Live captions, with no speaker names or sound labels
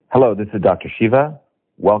Hello, this is Dr. Shiva.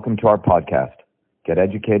 Welcome to our podcast, Get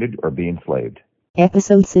Educated or Be Enslaved.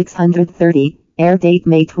 Episode 630, air date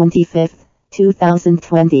May 25th,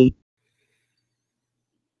 2020.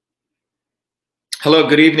 Hello,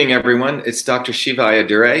 good evening, everyone. It's Dr. Shiva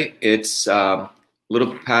Ayyadurai. It's a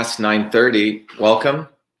little past 9:30. Welcome.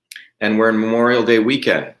 And we're in Memorial Day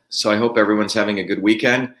weekend. So I hope everyone's having a good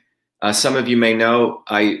weekend. Some of you may know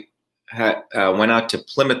I went out to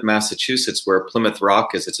Plymouth, Massachusetts, where Plymouth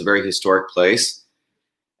Rock is. It's a very historic place.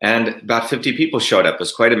 And about 50 people showed up. It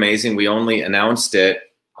was quite amazing. We only announced it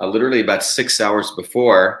literally about 6 hours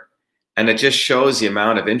before. And it just shows the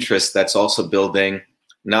amount of interest that's also building,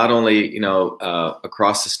 not only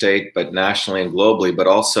across the state, but nationally and globally, but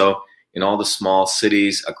also in all the small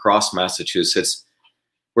cities across Massachusetts,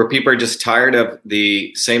 where people are just tired of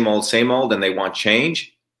the same old, and they want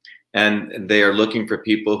change. And they are looking for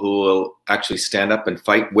people who will actually stand up and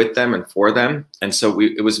fight with them and for them. And so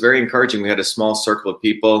it was very encouraging. We had a small circle of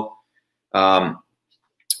people.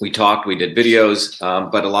 We talked, we did videos,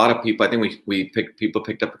 but a lot of people, I think people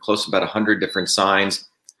picked up close to about 100 different signs,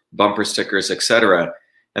 bumper stickers, etc.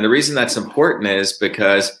 And the reason that's important is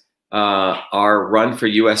because our run for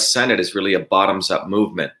U.S. Senate is really a bottoms-up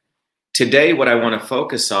movement. Today, what I want to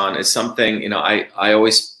focus on is something, I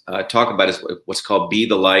always talk about is what's called Be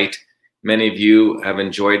the Light. Many of you have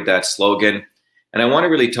enjoyed that slogan. And I want to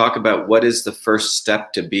really talk about what is the first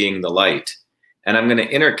step to being the light. And I'm going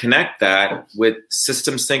to interconnect that with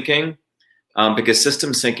systems thinking, because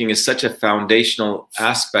systems thinking is such a foundational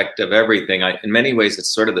aspect of everything. In many ways,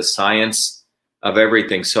 it's sort of the science of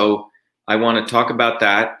everything. So I want to talk about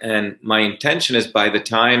that. And my intention is by the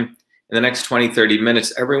time in the next 20, 30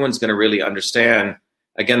 minutes, everyone's going to really understand,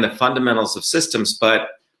 again, the fundamentals of systems, but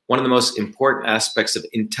one of the most important aspects of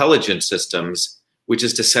intelligent systems, which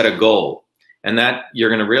is to set a goal. And that you're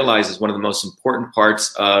going to realize is one of the most important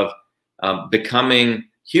parts of becoming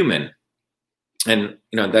human. And,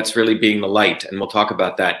 that's really being the light. And we'll talk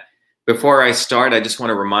about that. Before I start, I just want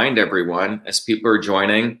to remind everyone, as people are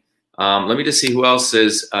joining, let me just see who else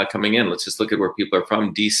is coming in. Let's just look at where people are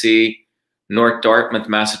from. DC, North Dartmouth,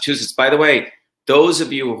 Massachusetts. By the way, those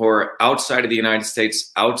of you who are outside of the United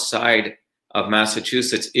States, outside of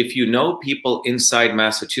Massachusetts, if you know people inside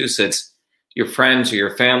Massachusetts, your friends or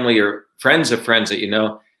your family or friends of friends that you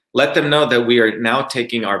know, let them know that we are now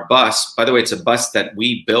taking our bus. By the way, it's a bus that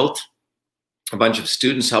we built. A bunch of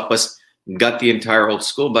students helped us gut the entire old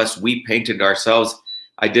school bus. We painted it ourselves.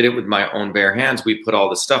 I did it with my own bare hands. We put all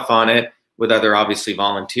the stuff on it with other, obviously,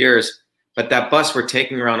 volunteers. But that bus we're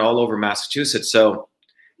taking around all over Massachusetts. So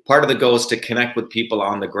part of the goal is to connect with people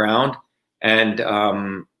on the ground. And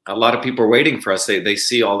a lot of people are waiting for us. They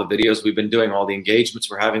see all the videos we've been doing, all the engagements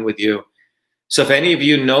we're having with you. So if any of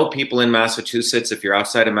you know people in Massachusetts, if you're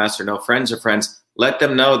outside of Mass or know friends, let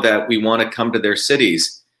them know that we want to come to their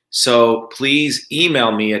cities. So please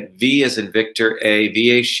email me at V as in Victor,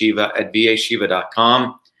 VA-Shiva at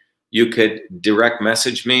vashiva.com. You could direct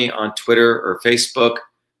message me on Twitter or Facebook.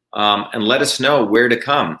 And let us know where to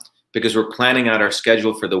come, because we're planning out our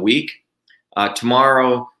schedule for the week.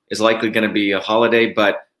 Tomorrow is likely going to be a holiday,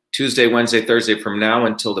 but Tuesday, Wednesday, Thursday from now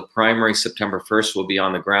until the primary September 1st, we'll be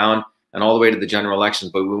on the ground and all the way to the general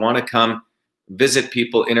elections. But we want to come visit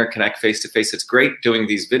people, interconnect face-to-face. It's great doing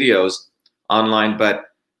these videos online, but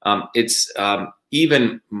it's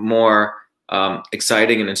even more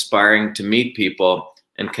exciting and inspiring to meet people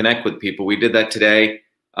and connect with people. We did that today.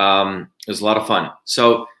 It was a lot of fun.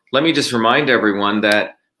 So let me just remind everyone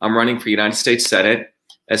that I'm running for United States Senate.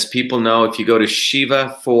 As people know, if you go to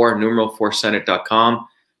Shiva4Senate.com,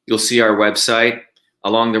 you'll see our website.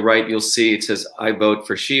 Along the right, you'll see it says, I vote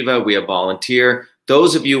for Shiva. We have volunteer.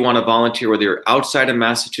 Those of you who want to volunteer, whether you're outside of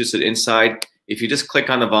Massachusetts, inside, if you just click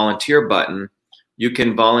on the volunteer button, you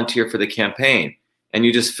can volunteer for the campaign. And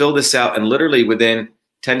you just fill this out, and literally within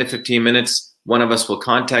 10 to 15 minutes, one of us will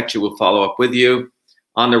contact you. We'll follow up with you.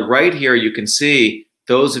 On the right here, you can see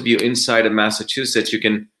those of you inside of Massachusetts, you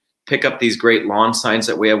can pick up these great lawn signs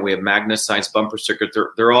that we have. We have magnet signs, bumper stickers.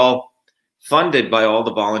 They're all funded by all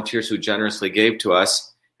the volunteers who generously gave to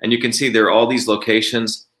us. And you can see there are all these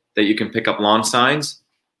locations that you can pick up lawn signs.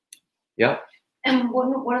 Yeah. And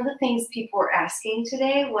one of the things people were asking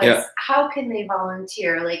today was, how can they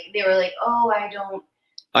volunteer? Like, they were like, oh, I don't.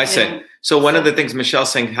 I said, so one of the things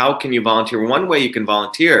Michelle's saying, how can you volunteer? One way you can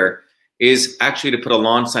volunteer is actually to put a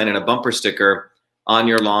lawn sign and a bumper sticker on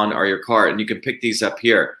your lawn or your car, and you can pick these up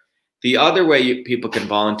here. The other way people can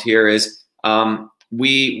volunteer is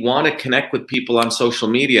we want to connect with people on social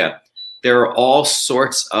media. There are all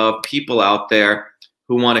sorts of people out there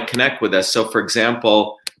who want to connect with us. So, for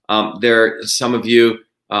example, there are some of you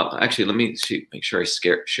Actually, let me make sure I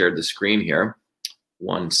shared the screen here.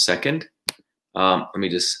 1 second. Let me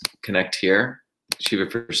just connect here, Shiva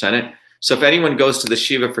for Senate. So if anyone goes to the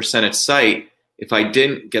Shiva for Senate site, if I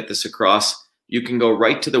didn't get this across, you can go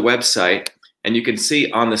right to the website and you can see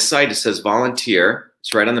on the site, it says volunteer.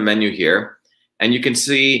 It's right on the menu here. And you can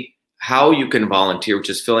see how you can volunteer, which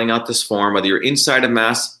is filling out this form, whether you're inside of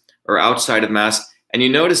Mass or outside of Mass. And you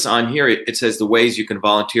notice on here, it says the ways you can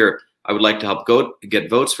volunteer. I would like to help get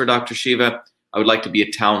votes for Dr. Shiva. I would like to be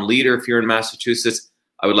a town leader if you're in Massachusetts.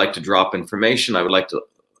 I would like to drop information. I would like to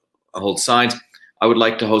hold signs. I would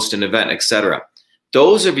like to host an event, etc.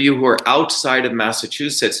 Those of you who are outside of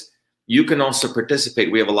Massachusetts, you can also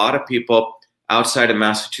participate. We have a lot of people outside of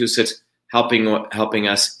Massachusetts helping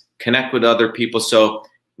us connect with other people. So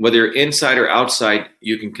whether you're inside or outside,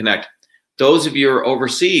 you can connect. Those of you who are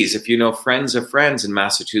overseas, if you know friends of friends in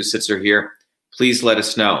Massachusetts are here, please let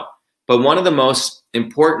us know. But one of the most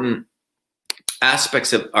important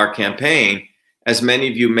aspects of our campaign, as many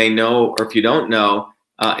of you may know, or if you don't know,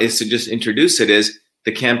 is to just introduce it, is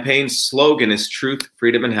the campaign's slogan is Truth,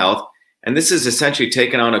 Freedom, and Health. And this is essentially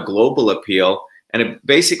taken on a global appeal. And it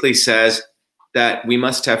basically says that we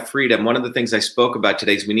must have freedom. One of the things I spoke about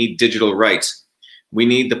today is we need digital rights. We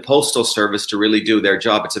need the Postal Service to really do their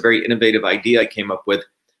job. It's a very innovative idea I came up with,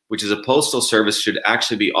 which is a postal service should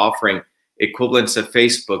actually be offering equivalents of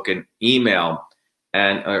Facebook and email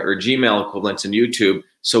and or Gmail equivalents and YouTube,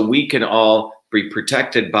 so we can all be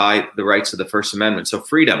protected by the rights of the First Amendment. So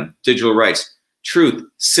freedom, digital rights, truth,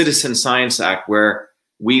 Citizen Science Act, where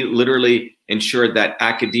we literally ensure that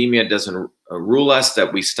academia doesn't rule us,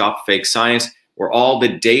 that we stop fake science, where all the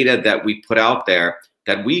data that we put out there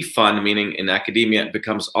that we fund, meaning in academia, it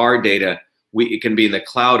becomes our data. It can be in the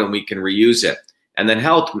cloud and we can reuse it. And then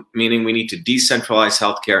health, meaning we need to decentralize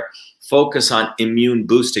healthcare, focus on immune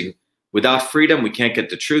boosting. Without freedom, we can't get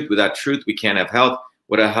the truth. Without truth, we can't have health.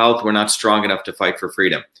 Without health, we're not strong enough to fight for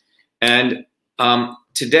freedom. And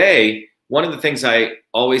today, one of the things I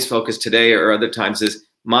always focus today or other times is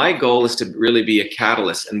my goal is to really be a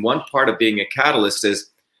catalyst. And one part of being a catalyst is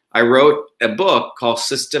I wrote a book called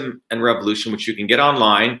System and Revolution, which you can get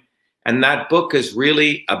online. And that book is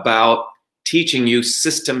really about teaching you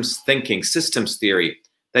systems thinking, systems theory.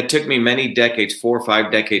 That took me many decades, 4 or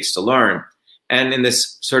 5 decades to learn. And in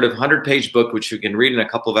this sort of 100-page book, which you can read in a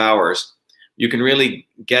couple of hours, you can really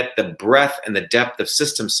get the breadth and the depth of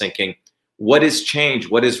systems thinking. What is change?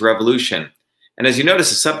 What is revolution? And as you notice,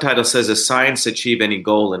 the subtitle says, "Does science achieve any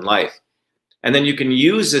goal in life?" And then you can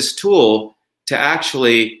use this tool to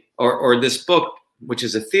actually, or this book, which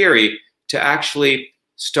is a theory, to actually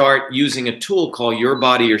start using a tool called Your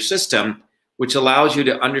Body, Your System, which allows you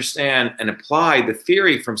to understand and apply the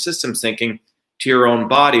theory from systems thinking to your own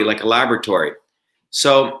body like a laboratory.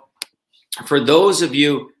 So for those of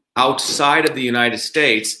you outside of the United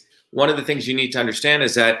States, one of the things you need to understand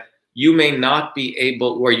is that you may not be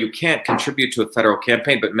able, or you can't contribute to a federal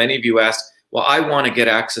campaign, but many of you asked, well, I want to get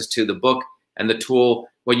access to the book and the tool.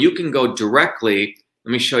 Well, you can go directly,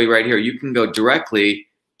 let me show you right here, you can go directly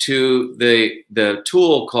to the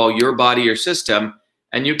tool called Your Body, Your System,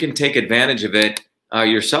 and you can take advantage of it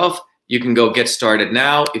yourself. You can go get started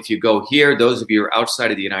now. If you go here, those of you who are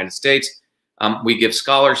outside of the United States, we give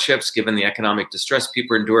scholarships given the economic distress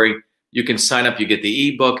people are enduring. You can sign up, you get the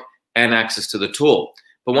ebook and access to the tool.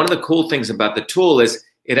 But one of the cool things about the tool is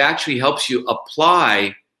it actually helps you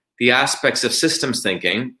apply the aspects of systems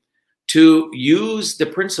thinking to use the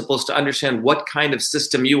principles to understand what kind of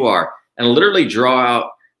system you are and literally draw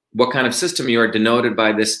out what kind of system you are denoted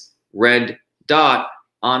by this red dot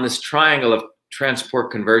on this triangle of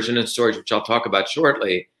transport, conversion, and storage, which I'll talk about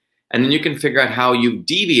shortly. And then you can figure out how you've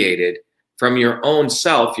deviated from your own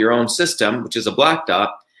self, your own system, which is a black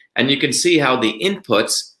dot, and you can see how the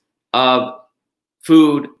inputs of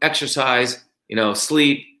food, exercise,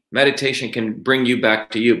 sleep, meditation can bring you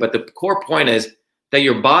back to you. But the core point is that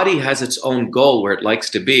your body has its own goal where it likes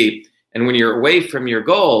to be. And when you're away from your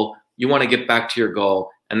goal, you want to get back to your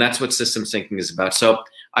goal. And that's what systems thinking is about. So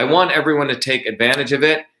I want everyone to take advantage of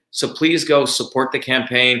it. So please go support the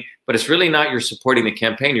campaign. But it's really not you're supporting the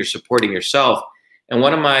campaign, you're supporting yourself. And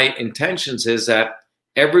one of my intentions is that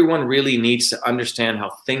everyone really needs to understand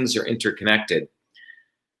how things are interconnected.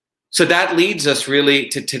 So that leads us really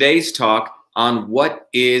to today's talk on what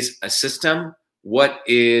is a system, what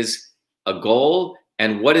is a goal,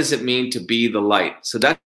 and what does it mean to be the light. So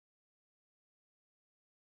that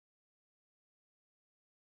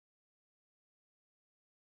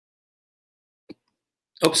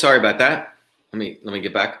sorry about that. Let me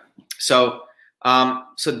get back. So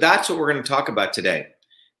that's what we're going to talk about today.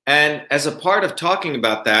 And as a part of talking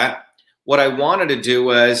about that, what I wanted to do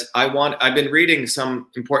was I've been reading some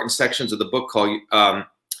important sections of the book called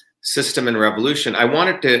System and Revolution. I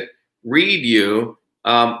wanted to read you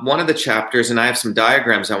one of the chapters, and I have some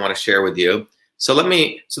diagrams I want to share with you. So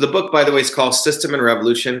the book, by the way, is called System and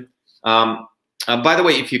Revolution. By the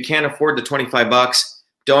way, if you can't afford the $25,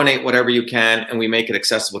 donate whatever you can, and we make it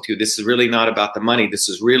accessible to you. This is really not about the money. This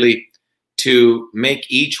is really to make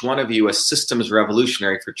each one of you a systems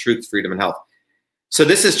revolutionary for truth, freedom, and health. So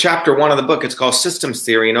this is chapter 1 of the book. It's called Systems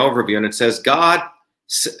Theory and Overview, and it says,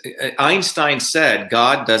 Einstein said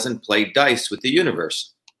God doesn't play dice with the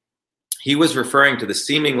universe. He was referring to the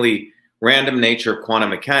seemingly random nature of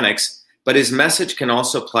quantum mechanics, but his message can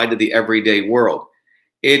also apply to the everyday world.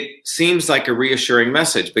 It seems like a reassuring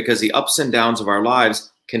message because the ups and downs of our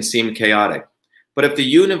lives can seem chaotic. But if the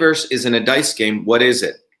universe isn't a dice game, what is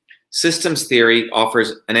it? Systems theory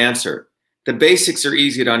offers an answer. The basics are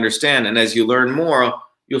easy to understand, and as you learn more,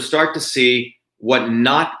 you'll start to see what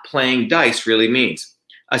not playing dice really means.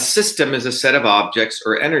 A system is a set of objects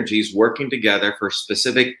or energies working together for a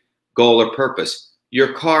specific goal or purpose.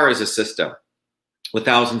 Your car is a system with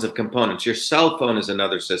thousands of components. Your cell phone is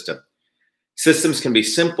another system. Systems can be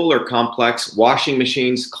simple or complex. Washing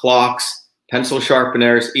machines, clocks, pencil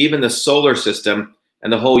sharpeners, even the solar system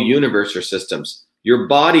and the whole universe are systems. Your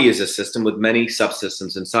body is a system with many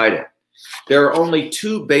subsystems inside it. There are only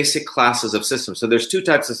 2 basic classes of systems. So there's 2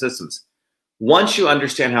 types of systems. Once you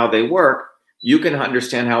understand how they work, you can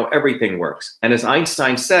understand how everything works. And as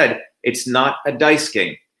Einstein said, it's not a dice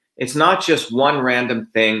game. It's not just one random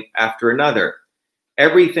thing after another.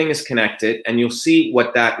 Everything is connected, and you'll see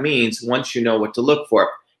what that means once you know what to look for.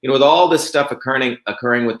 You know, with all this stuff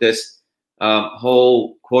occurring with this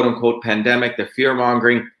whole quote-unquote pandemic, the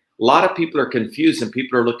fear-mongering, a lot of people are confused, and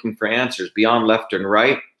people are looking for answers beyond left and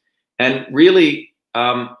right. And really,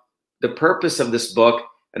 the purpose of this book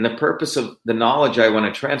and the purpose of the knowledge I want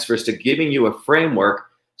to transfer is to giving you a framework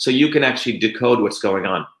so you can actually decode what's going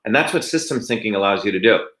on. And that's what systems thinking allows you to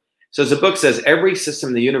do. So as the book says, every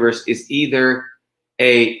system in the universe is either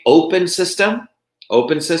a open system,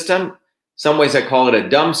 some ways I call it a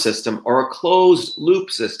dumb system, or a closed loop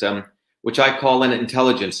system, which I call an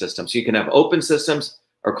intelligent system. So you can have open systems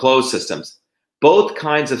or closed systems. Both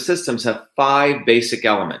kinds of systems have 5 basic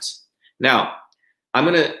elements. Now, I'm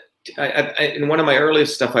going to, in one of my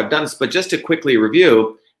earliest stuff I've done this, but just to quickly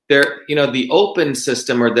review, the open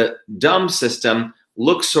system or the dumb system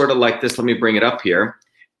looks sort of like this. Let me bring it up here.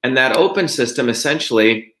 And that open system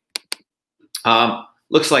essentially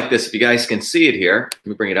looks like this. If you guys can see it here, let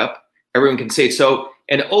me bring it up. Everyone can see it. So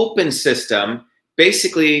an open system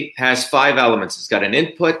basically has 5 elements. It's got an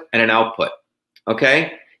input and an output,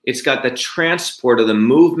 okay? It's got the transport or the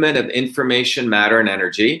movement of information, matter, and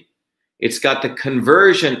energy. It's got the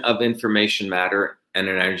conversion of information, matter, and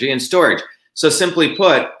energy, and storage. So simply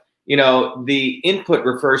put, the input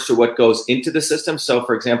refers to what goes into the system. So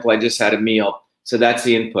for example, I just had a meal. So that's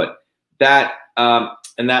the input.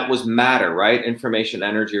 And that was matter, right? Information,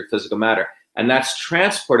 energy, or physical matter. And that's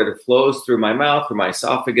transported. It flows through my mouth, through my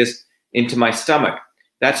esophagus, into my stomach.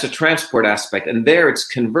 That's the transport aspect. And there it's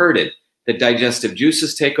converted. The digestive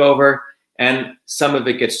juices take over, and some of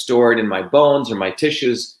it gets stored in my bones or my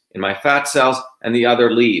tissues, in my fat cells, and the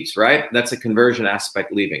other leaves, right? That's a conversion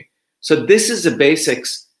aspect leaving. So this is the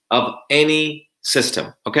basics of any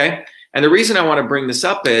system, okay? And the reason I want to bring this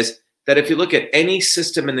up is that if you look at any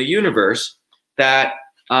system in the universe, that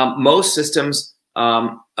most systems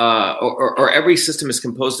or every system is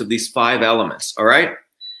composed of these 5 elements, all right?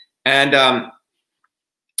 And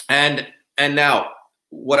now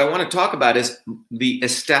what I want to talk about is the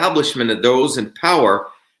establishment of those in power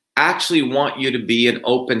actually want you to be an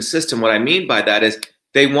open system. What I mean by that is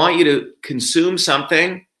they want you to consume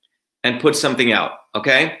something and put something out,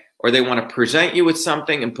 okay? Or they want to present you with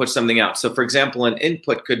something and put something out. So for example, an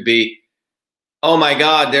input could be, oh my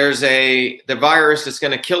God, there's the virus that's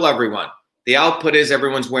going to kill everyone. The output is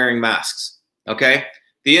everyone's wearing masks, okay?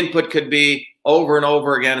 The input could be over and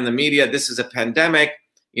over again in the media, this is a pandemic,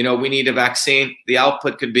 we need a vaccine. The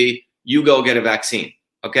output could be, you go get a vaccine,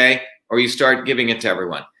 okay? Or you start giving it to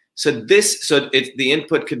everyone. So the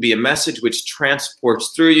input could be a message which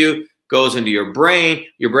transports through you, goes into your brain.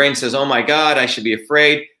 Your brain says, oh my God, I should be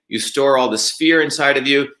afraid. You store all this fear inside of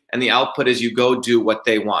you, and the output is you go do what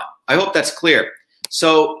they want. I hope that's clear.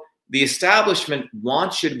 So the establishment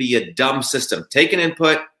wants you to be a dumb system. Take an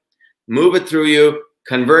input, move it through you,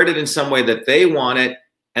 convert it in some way that they want it,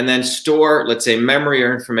 and then store, let's say, memory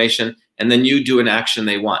or information, and then you do an action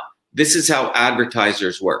they want. This is how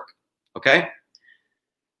advertisers work, okay?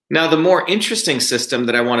 Now, the more interesting system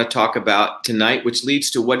that I want to talk about tonight, which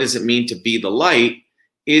leads to what does it mean to be the light,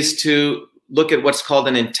 is to look at what's called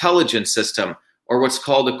an intelligent system, or what's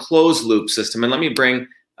called a closed loop system. And let me bring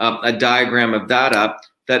a diagram of that up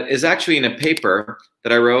that is actually in a paper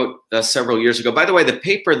that I wrote several years ago. By the way, the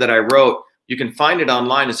paper that I wrote, you can find it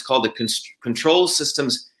online. It's called the Control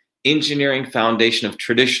Systems Engineering Foundation of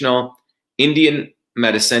Traditional Indian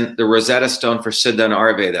Medicine, the Rosetta Stone for Siddha and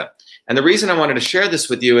Ayurveda. And the reason I wanted to share this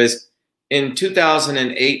with you is in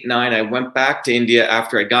 2008-9, I went back to India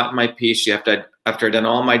after I got my PhD, after I'd done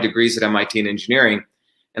all my degrees at MIT in engineering.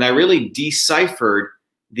 And I really deciphered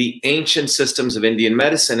the ancient systems of Indian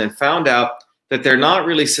medicine and found out that they're not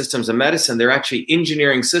really systems of medicine. They're actually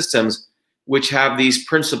engineering systems which have these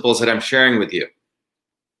principles that I'm sharing with you.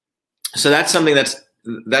 So that's something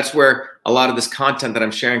that's where a lot of this content that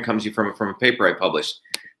I'm sharing comes from a paper I published.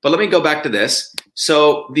 But let me go back to this.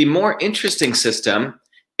 So the more interesting system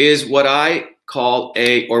is what I call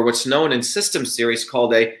or what's known in systems theory is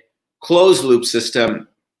called a closed loop system,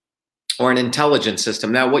 or an intelligent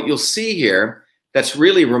system. Now, what you'll see here that's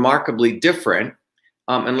really remarkably different,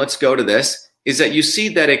 and let's go to this, is that you see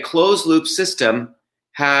that a closed loop system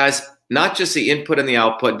has not just the input and the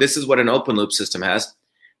output. This is what an open loop system has,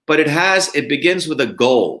 but it begins with a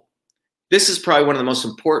goal. This is probably one of the most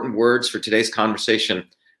important words for today's conversation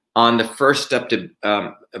on the first step to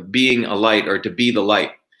being a light, or to be the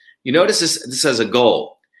light. You notice this has a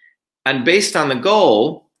goal. And based on the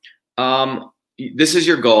goal, this is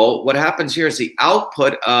your goal. What happens here is the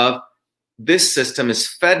output of this system is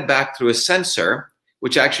fed back through a sensor,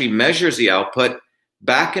 which actually measures the output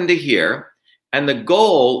back into here. And the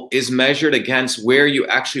goal is measured against where you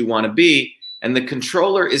actually want to be. And the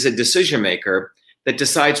controller is a decision maker that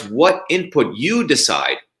decides what input you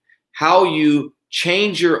decide, how you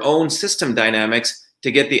change your own system dynamics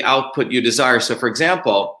to get the output you desire. So for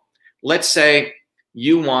example, let's say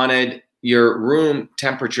you wanted your room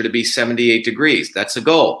temperature to be 78 degrees. That's a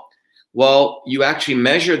goal. Well, you actually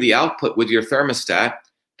measure the output with your thermostat.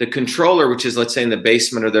 The controller, which is, let's say, in the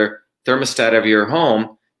basement or the thermostat of your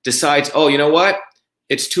home, decides, oh, you know what?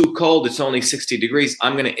 It's too cold. It's only 60 degrees.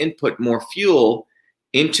 I'm going to input more fuel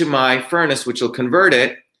into my furnace, which will convert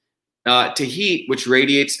it to heat, which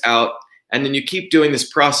radiates out. And then you keep doing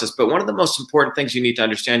this process. But one of the most important things you need to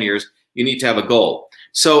understand here is you need to have a goal.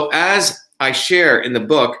 So as I share in the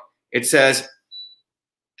book, it says,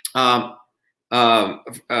 let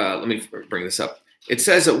me bring this up. It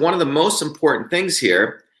says that one of the most important things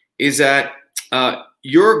here is that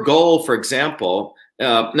your goal, for example,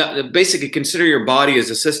 basically consider your body as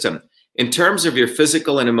a system. In terms of your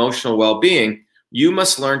physical and emotional well-being, you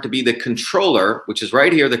must learn to be the controller, which is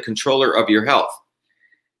right here, the controller of your health.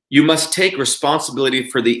 You must take responsibility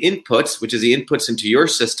for the inputs, which is the inputs into your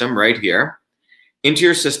system right here, into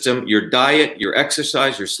your system, your diet, your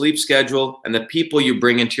exercise, your sleep schedule, and the people you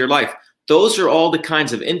bring into your life. Those are all the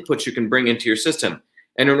kinds of inputs you can bring into your system.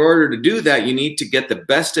 And in order to do that, you need to get the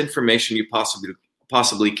best information you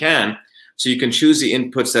possibly can, so you can choose the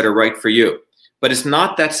inputs that are right for you. But it's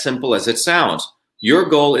not that simple as it sounds. Your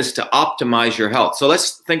goal is to optimize your health. So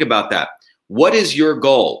let's think about that. What is your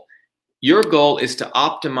goal? Your goal is to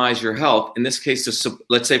optimize your health. In this case,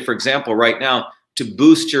 let's say, for example, right now, to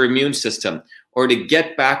boost your immune system, or to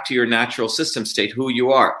get back to your natural system state, who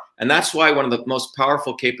you are. And that's why one of the most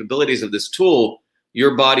powerful capabilities of this tool,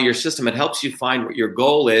 Your Body, Your System, it helps you find what your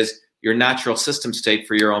goal is, your natural system state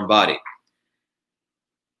for your own body.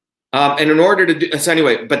 And in order to do so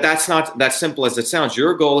anyway, but that's not that simple as it sounds.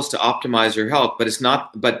 Your goal is to optimize your health,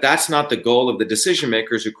 but that's not the goal of the decision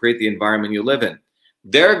makers who create the environment you live in.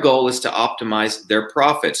 Their goal is to optimize their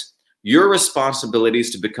profits. Your responsibility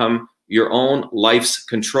is to become your own life's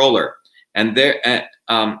controller. And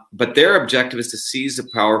but their objective is to seize the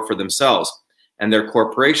power for themselves and their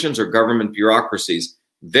corporations or government bureaucracies.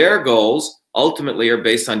 Their goals ultimately are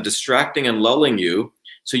based on distracting and lulling you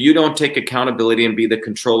so you don't take accountability and be the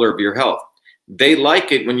controller of your health. They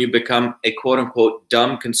like it when you become a quote-unquote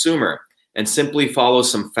dumb consumer and simply follow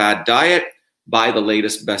some fad diet, buy the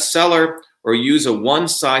latest bestseller, or use a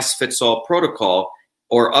one-size-fits-all protocol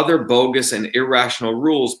or other bogus and irrational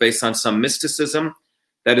rules based on some mysticism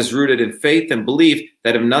that is rooted in faith and belief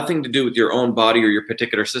that have nothing to do with your own body or your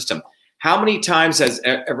particular system. How many times has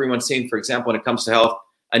everyone seen, for example, when it comes to health,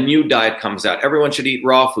 a new diet comes out? Everyone should eat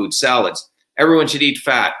raw food, salads. Everyone should eat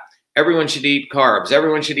fat. Everyone should eat carbs.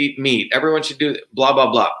 Everyone should eat meat. Everyone should do blah,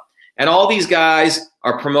 blah, blah. And all these guys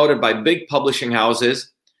are promoted by big publishing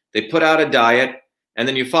houses. They put out a diet, and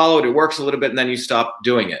then you follow it. It works a little bit, and then you stop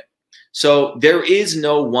doing it. So there is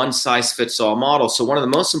no one-size-fits-all model. So one of the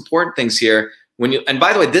most important things here, and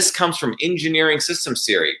by the way, this comes from engineering systems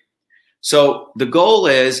theory. So the goal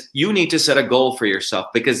is you need to set a goal for yourself,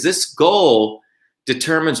 because this goal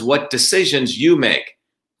determines what decisions you make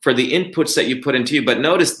for the inputs that you put into you. But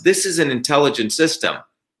notice, this is an intelligent system.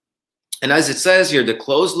 And as it says here, the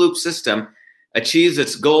closed loop system achieves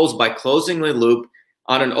its goals by closing the loop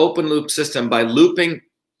on an open loop system by looping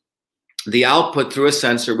the output through a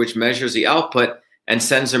sensor which measures the output and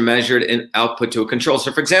sends a measured output to a control.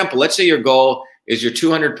 So for example, let's say your goal is you're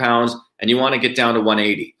 200 pounds and you want to get down to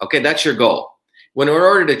 180. Okay, that's your goal. When in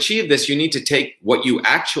order to achieve this, you need to take what you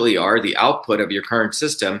actually are, the output of your current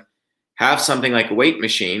system, have something like a weight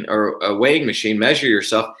machine or a weighing machine, measure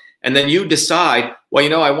yourself, and then you decide, well, you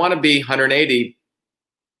know, I want to be 180.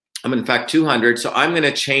 I'm in fact 200, so I'm going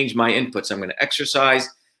to change my inputs. I'm going to exercise.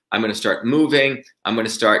 I'm going to start moving. I'm going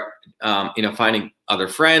to start, finding other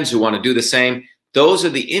friends who want to do the same. Those are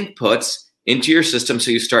the inputs into your system.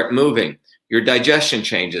 So you start moving. Your digestion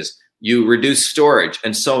changes. You reduce storage,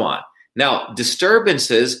 and so on. Now,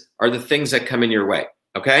 disturbances are the things that come in your way.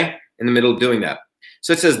 Okay, in the middle of doing that.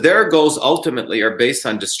 So it says their goals ultimately are based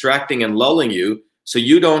on distracting and lulling you, so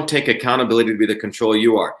you don't take accountability to be the control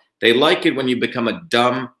you are. They like it when you become a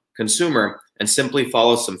dumb consumer and simply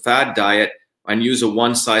follow some fad diet and use a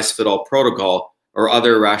one-size-fits-all protocol or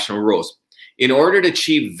other irrational rules. In order to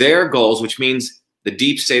achieve their goals, which means the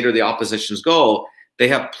deep state or the opposition's goal, they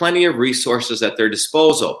have plenty of resources at their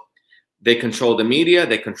disposal. They control the media,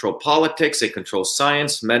 they control politics, they control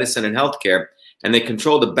science, medicine, and healthcare, and they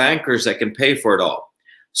control the bankers that can pay for it all.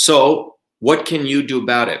 So what can you do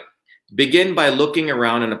about it? Begin by looking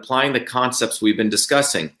around and applying the concepts we've been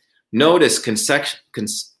discussing. Notice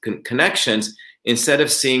connections instead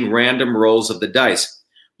of seeing random rolls of the dice.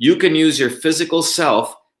 You can use your physical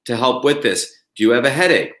self to help with this. Do you have a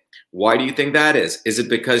headache? Why do you think that is? Is it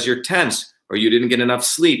because you're tense, or you didn't get enough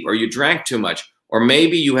sleep, or you drank too much? Or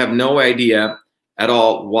maybe you have no idea at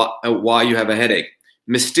all why you have a headache.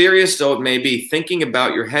 Mysterious though it may be, thinking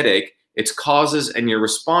about your headache, its causes, and your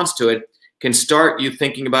response to it can start you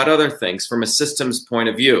thinking about other things from a systems point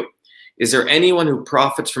of view. Is there anyone who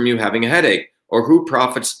profits from you having a headache, or who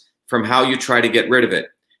profits from how you try to get rid of it?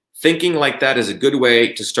 Thinking like that is a good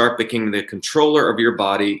way to start becoming the controller of your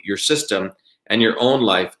body, your system, and your own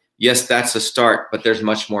life. Yes, that's a start, but there's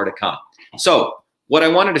much more to come. So what I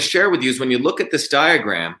wanted to share with you is when you look at this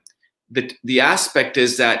diagram, the aspect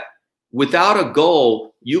is that without a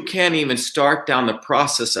goal, you can't even start down the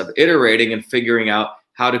process of iterating and figuring out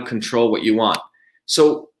how to control what you want.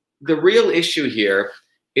 So the real issue here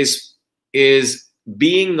is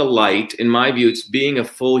being the light. In my view, it's being a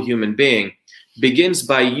full human being, begins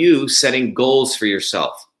by you setting goals for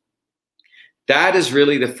yourself. That is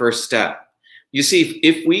really the first step. You see,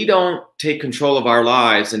 if we don't take control of our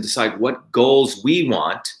lives and decide what goals we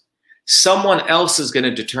want, someone else is going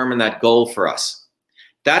to determine that goal for us.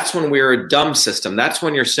 That's when we're a dumb system. That's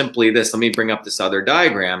when you're simply this. Let me bring up this other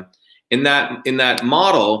diagram. In that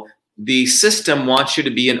model, the system wants you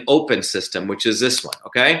to be an open system, which is this one,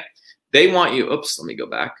 okay? They want you, oops, let me go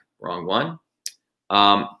back, wrong one.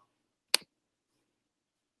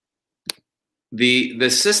 The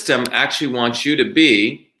system actually wants you to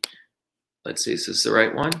be, let's see, is this the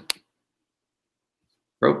right one?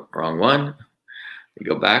 Oh, wrong one. Let me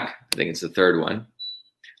go back. I think it's the third one.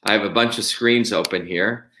 I have a bunch of screens open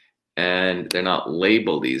here, and they're not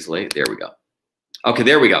labeled easily. There we go. Okay,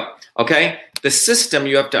 there we go. Okay, the system,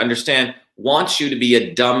 you have to understand, wants you to be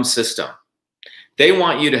a dumb system. They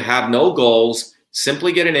want you to have no goals,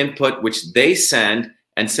 simply get an input, which they send,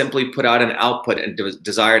 and simply put out an output and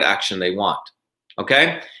desired action they want.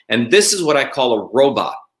 Okay, and this is what I call a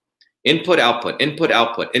robot. Input, output, input,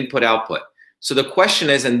 output, input, output. So the question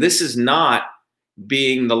is, and this is not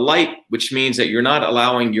being the light, which means that you're not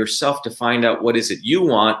allowing yourself to find out what is it you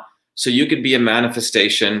want, so you could be a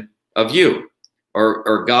manifestation of you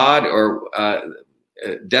or God or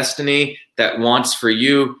destiny that wants for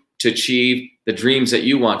you to achieve the dreams that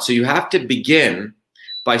you want. So you have to begin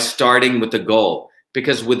by starting with a goal,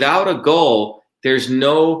 because without a goal, there's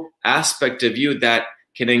no aspect of you that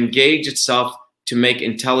can engage itself to make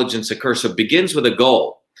intelligence occur. So it begins with a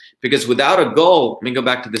goal, because without a goal, let me go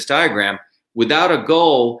back to this diagram. Without a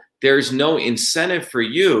goal, there's no incentive for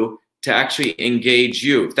you to actually engage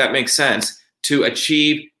you, if that makes sense, to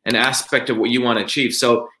achieve an aspect of what you want to achieve.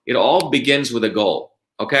 So it all begins with a goal,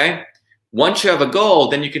 okay? Once you have a goal,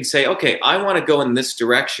 then you can say, okay, I want to go in this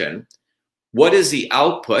direction. What is the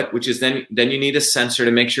output, which is then you need a sensor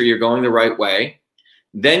to make sure you're going the right way.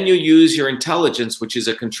 Then you use your intelligence, which is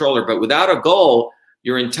a controller. But without a goal,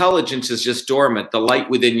 your intelligence is just dormant, the light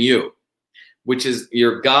within you, which is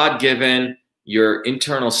your God-given, your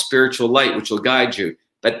internal spiritual light, which will guide you.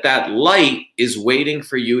 But that light is waiting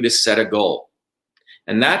for you to set a goal.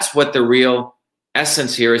 And that's what the real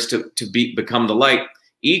essence here is to become the light.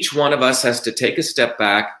 Each one of us has to take a step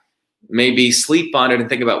back, maybe sleep on it and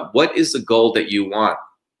think about what is the goal that you want.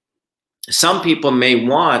 Some people may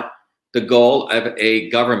want the goal of a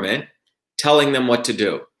government telling them what to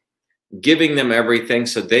do, giving them everything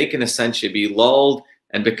so they can essentially be lulled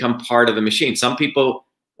and become part of the machine. Some people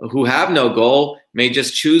who have no goal may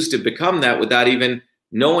just choose to become that without even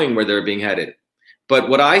knowing where they're being headed. But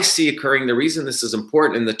what I see occurring, the reason this is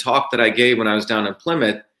important in the talk that I gave when I was down in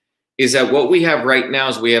Plymouth, is that what we have right now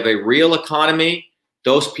is we have a real economy,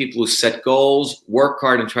 those people who set goals, work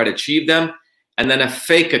hard and try to achieve them, and then a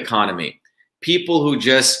fake economy. People who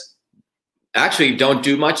just actually don't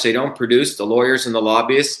do much, they don't produce, the lawyers and the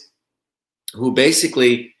lobbyists, who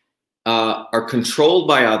basically are controlled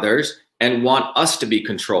by others and want us to be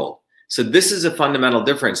controlled. So this is a fundamental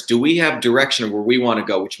difference. Do we have direction where we want to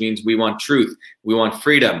go, which means we want truth, we want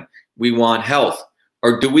freedom, we want health?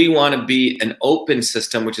 Or do we want to be an open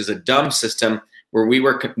system, which is a dumb system, where we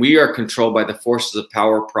are controlled by the forces of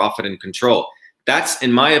power, profit, and control? That's,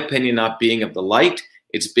 in my opinion, not being of the light.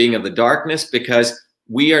 It's being of the darkness, because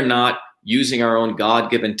we are not using our own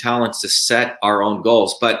God-given talents to set our own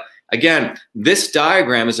goals. But again, this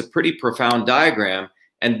diagram is a pretty profound diagram,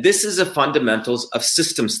 and this is the fundamentals of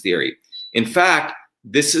systems theory. In fact,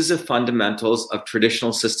 this is the fundamentals of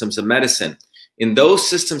traditional systems of medicine. In those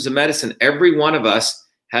systems of medicine, every one of us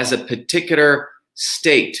has a particular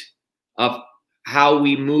state of how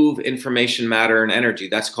we move information, matter, and energy.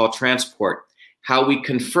 That's called transport. How we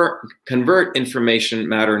convert information,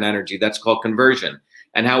 matter, and energy. That's called conversion.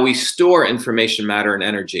 And how we store information, matter, and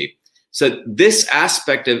energy. So this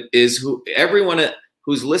aspect of everyone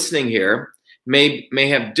who's listening here may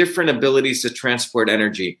have different abilities to transport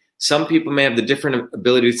energy. Some people may have the different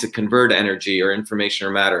abilities to convert energy or information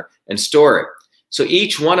or matter and store it. So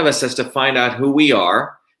each one of us has to find out who we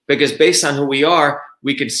are, because based on who we are,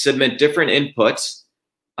 we can submit different inputs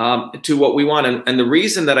to what we want. And the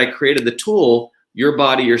reason that I created the tool, Your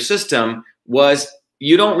Body, Your System, was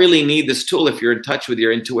you don't really need this tool if you're in touch with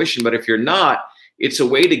your intuition. But if you're not, it's a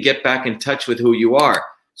way to get back in touch with who you are.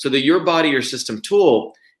 So the Your Body, Your System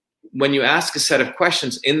tool, when you ask a set of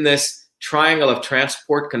questions in this triangle of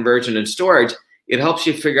transport, conversion, and storage, it helps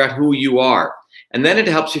you figure out who you are. And then it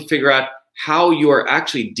helps you figure out how you are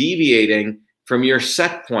actually deviating from your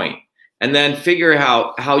set point. And then figure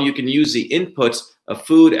out how you can use the inputs of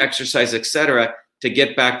food, exercise, etc., to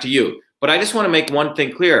get back to you. But I just want to make one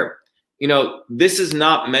thing clear. You know, this is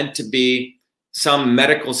not meant to be some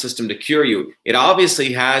medical system to cure you. It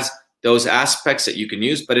obviously has those aspects that you can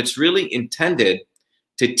use, but it's really intended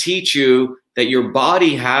to teach you that your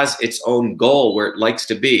body has its own goal where it likes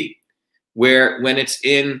to be, where when it's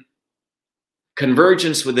in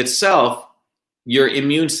convergence with itself, your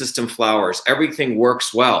immune system flowers, everything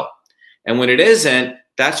works well. And when it isn't,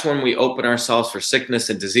 that's when we open ourselves for sickness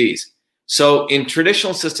and disease. So in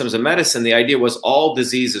traditional systems of medicine, the idea was all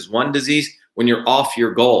disease is one disease when you're off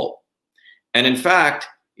your goal. And in fact,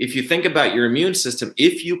 if you think about your immune system,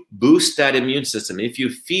 if you boost that immune system, if you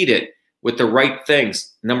feed it with the right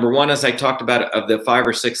things, number one, as I talked about, of the 5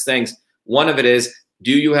 or 6 things, one of it is,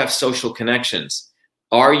 do you have social connections?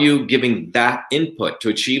 Are you giving that input to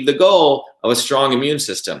achieve the goal of a strong immune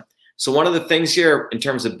system? So one of the things here in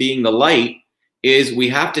terms of being the light is we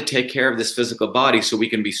have to take care of this physical body so we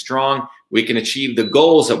can be strong, we can achieve the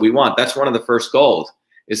goals that we want. That's one of the first goals,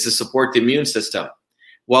 is to support the immune system.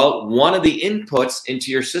 Well, one of the inputs into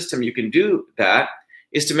your system you can do that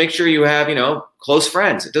is to make sure you have, close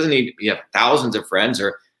friends. It doesn't need you have thousands of friends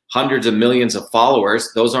or hundreds of millions of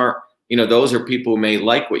followers. Those aren't, those are people who may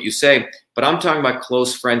like what you say, but I'm talking about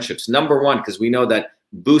close friendships. Number one, because we know that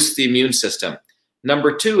boosts the immune system.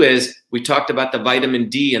 Number two is, we talked about the vitamin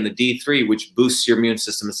D and the D3, which boosts your immune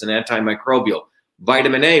system. It's an antimicrobial.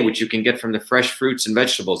 Vitamin A, which you can get from the fresh fruits and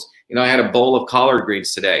vegetables. I had a bowl of collard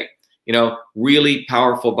greens today. Really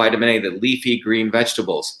powerful vitamin A, the leafy green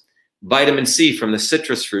vegetables. Vitamin C from the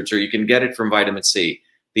citrus fruits, or you can get it from vitamin C.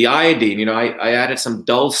 The iodine, I added some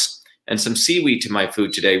dulse and some seaweed to my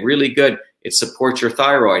food today. Really good. It supports your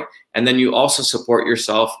thyroid. And then you also support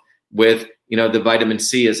yourself with, the vitamin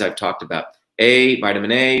C, as I've talked about.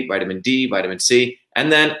 Vitamin A, vitamin D, vitamin C.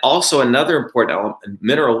 And then also another important element,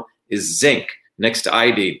 mineral, is zinc next to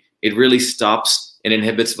iodine. It really stops and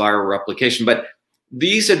inhibits viral replication. But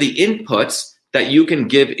these are the inputs that you can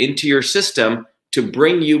give into your system to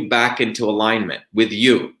bring you back into alignment with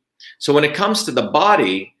you. So when it comes to the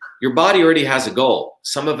body, your body already has a goal.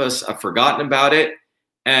 Some of us have forgotten about it.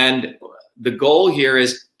 And the goal here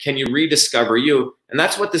is, can you rediscover you? And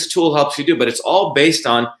that's what this tool helps you do. But it's all based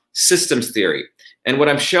on systems theory. And what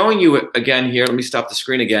I'm showing you again here, let me stop the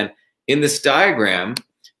screen again, in this diagram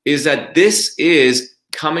is that this is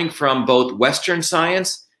coming from both Western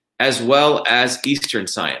science as well as Eastern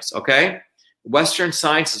science, okay? Western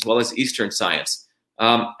science as well as Eastern science.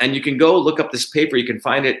 And you can go look up this paper. You can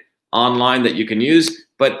find it online that you can use.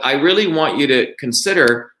 But I really want you to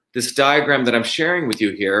consider this diagram that I'm sharing with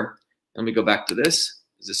you here. Let me go back to this.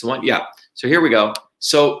 Is this the one? Yeah. So here we go.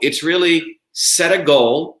 So it's really set a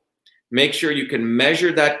goal. Make sure you can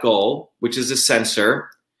measure that goal, which is a sensor.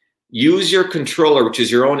 Use your controller, which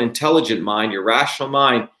is your own intelligent mind, your rational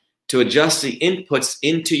mind, to adjust the inputs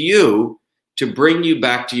into you to bring you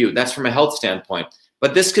back to you. That's from a health standpoint.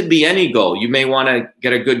 But this could be any goal. You may want to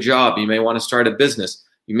get a good job. You may want to start a business.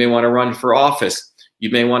 You may want to run for office. You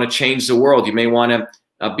may want to change the world. You may want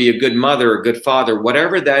to be a good mother, a good father,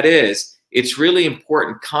 whatever that is. It's really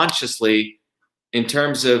important consciously in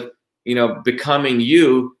terms of, becoming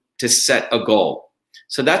you to set a goal.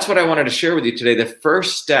 So that's what I wanted to share with you today. The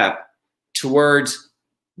first step towards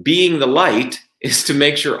being the light is to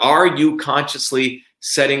make sure, are you consciously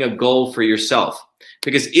setting a goal for yourself?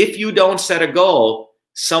 Because if you don't set a goal,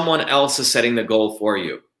 someone else is setting the goal for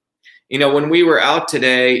you. When we were out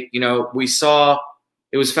today, we saw,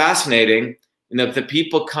 it was fascinating, the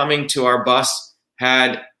people coming to our bus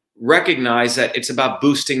had recognized that it's about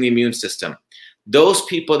boosting the immune system. Those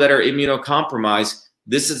people that are immunocompromised,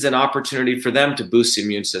 this is an opportunity for them to boost the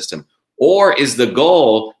immune system. Or is the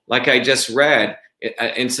goal, like I just read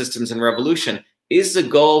in Systems and Revolution, is the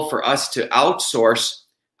goal for us to outsource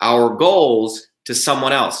our goals to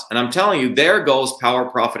someone else? And I'm telling you, their goal is power,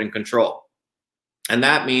 profit, and control. And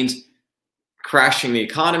that means crashing the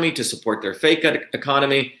economy to support their fake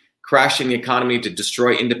economy, crashing the economy to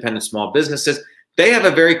destroy independent small businesses. They have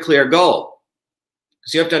a very clear goal.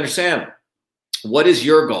 So you have to understand, what is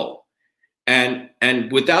your goal?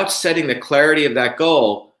 And without setting the clarity of that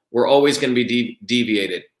goal, we're always going to be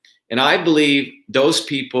deviated. And I believe those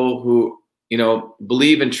people who,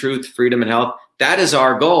 believe in truth, freedom, and health, that is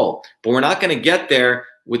our goal. But we're not going to get there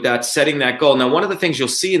without setting that goal. Now, one of the things you'll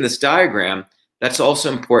see in this diagram that's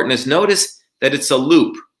also important is notice that it's a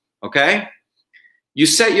loop, okay? You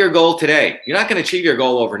set your goal today. You're not going to achieve your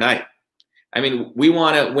goal overnight. I mean, we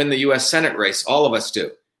want to win the U.S. Senate race. All of us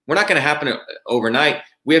do. We're not going to happen overnight.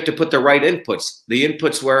 We have to put the right inputs. The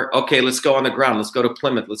inputs were, okay, let's go on the ground. Let's go to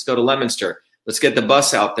Plymouth. Let's go to Leominster. Let's get the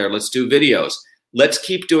bus out there. Let's do videos. Let's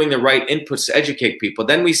keep doing the right inputs to educate people.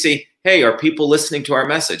 Then we see, hey, are people listening to our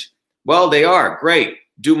message? Well, they are. Great.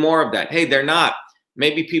 Do more of that. Hey, they're not.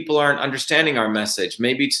 Maybe people aren't understanding our message.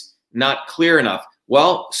 Maybe it's not clear enough.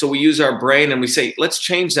 Well, so we use our brain and we say, let's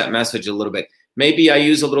change that message a little bit. Maybe I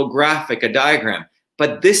use a little graphic, a diagram.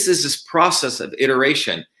 But this is this process of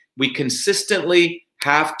iteration. We consistently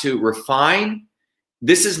have to refine.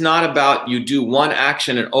 This is not about you do one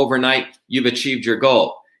action and overnight you've achieved your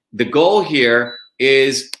goal. The goal here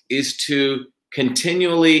is to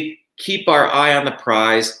continually keep our eye on the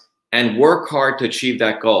prize and work hard to achieve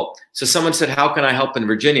that goal. So someone said, how can I help in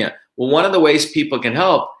Virginia? Well, one of the ways people can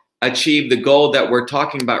help achieve the goal that we're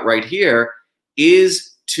talking about right here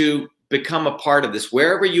is to become a part of this.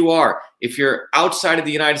 Wherever you are, if you're outside of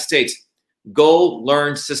the United States, go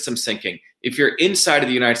learn systems thinking. If you're inside of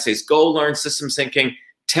the United States, go learn systems thinking.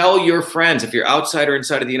 Tell your friends, if you're outside or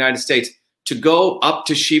inside of the United States, to go up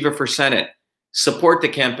to Shiva for Senate. Support the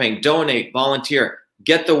campaign, donate, volunteer,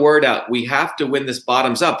 get the word out. We have to win this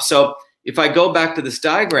bottoms up. So if I go back to this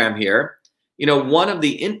diagram here, one of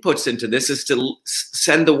the inputs into this is to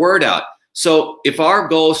send the word out. So if our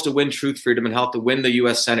goal is to win truth, freedom, and health, to win the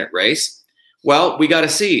U.S. Senate race, well, we got to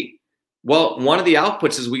see. Well, one of the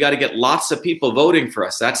outputs is we got to get lots of people voting for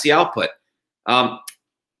us. That's the output.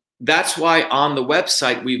 That's why on the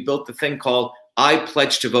website, we built the thing called I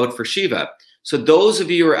Pledge to Vote for Shiva. So those of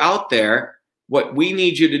you who are out there, what we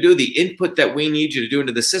need you to do, the input that we need you to do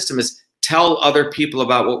into the system is tell other people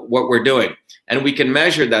about what we're doing. And we can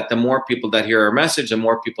measure that. The more people that hear our message, the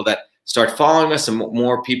more people that start following us, and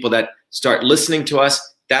more people that start listening to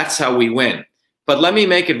us, that's how we win. But let me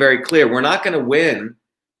make it very clear. We're not going to win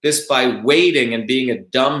this by waiting and being a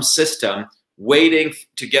dumb system, waiting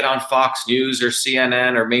to get on Fox News or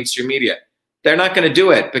CNN or mainstream media. They're not going to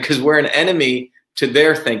do it because we're an enemy to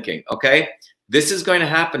their thinking, okay? This is going to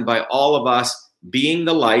happen by all of us being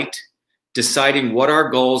the light, deciding what our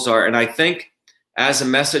goals are. And I think as a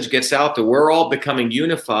message gets out there, we're all becoming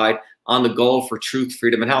unified on the goal for truth,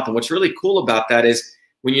 freedom, and health. And what's really cool about that is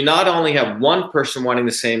when you not only have one person wanting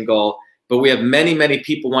the same goal, but we have many, many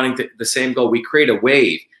people wanting the same goal, we create a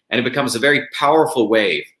wave, and it becomes a very powerful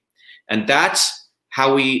wave. And that's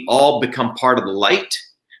how we all become part of the light,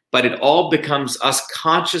 but it all becomes us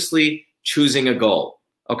consciously choosing a goal,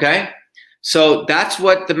 okay? So that's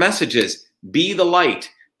what the message is. Be the light.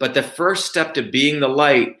 But the first step to being the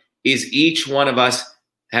light is each one of us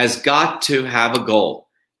has got to have a goal.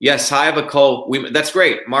 Yes, I have a goal. That's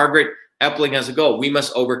great. Margaret Epling has a goal. We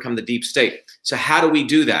must overcome the deep state. So how do we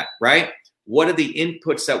do that, right? What are the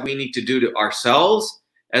inputs that we need to do to ourselves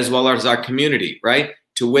as well as our community, right,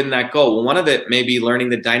 to win that goal? Well, one of it may be learning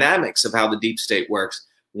the dynamics of how the deep state works.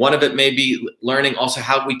 One of it may be learning also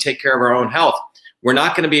how we take care of our own health. We're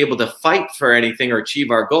not going to be able to fight for anything or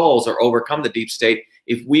achieve our goals or overcome the deep state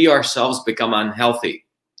if we ourselves become unhealthy.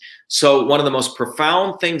 So one of the most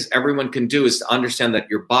profound things everyone can do is to understand that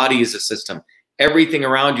your body is a system. Everything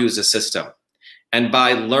around you is a system. And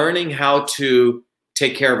by learning how to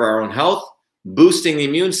take care of our own health, boosting the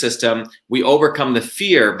immune system, we overcome the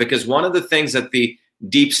fear, because one of the things that the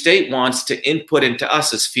deep state wants to input into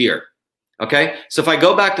us is fear. Okay? So if I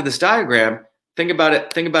go back to this diagram, think about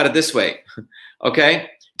it this way. Okay?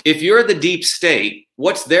 If you're the deep state,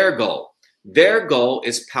 what's their goal? Their goal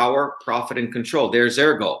is power, profit, and control. There's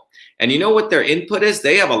their goal. And you know what their input is?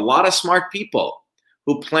 They have a lot of smart people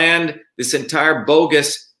who planned this entire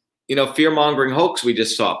bogus, fear-mongering hoax we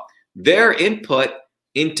just saw. Their input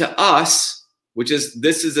into us,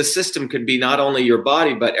 this is a system, could be not only your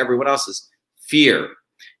body, but everyone else's, fear.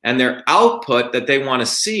 And their output that they want to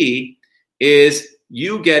see is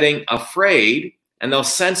you getting afraid, and they'll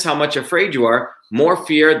sense how much afraid you are. More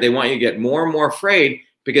fear, they want you to get more and more afraid,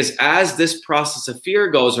 because as this process of fear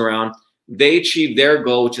goes around, they achieve their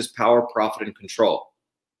goal, which is power, profit, and control.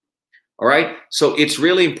 All right? So it's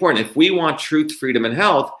really important. If we want truth, freedom, and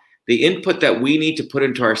health, the input that we need to put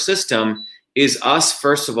into our system is us,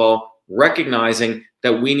 first of all, recognizing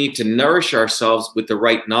that we need to nourish ourselves with the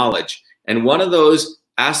right knowledge. And one of those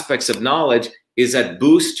aspects of knowledge is that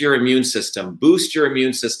boost your immune system, boost your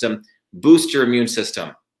immune system, boost your immune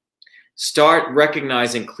system. Start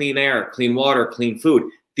recognizing clean air, clean water, clean food.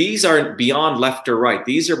 These aren't beyond left or right.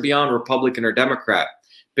 These are beyond Republican or Democrat,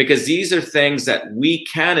 because these are things that we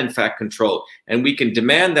can, in fact, control. And we can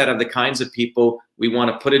demand that of the kinds of people we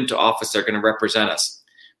want to put into office that are going to represent us.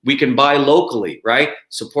 We can buy locally, right?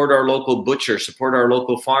 Support our local butcher, support our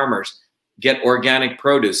local farmers, get organic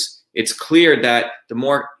produce. It's clear that the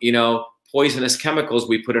more, poisonous chemicals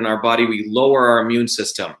we put in our body, we lower our immune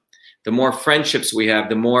system. The more friendships we have,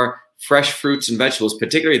 the more fresh fruits and vegetables,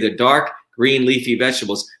 particularly the dark green leafy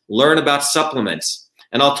vegetables. Learn about supplements.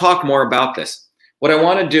 And I'll talk more about this. What I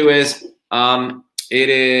want to do is, it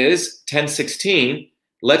is 10:16.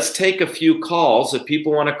 Let's take a few calls. If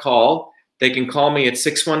people want to call, they can call me at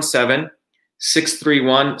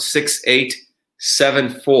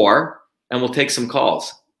 617-631-6874, and we'll take some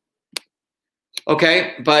calls.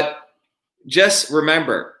 Okay, but just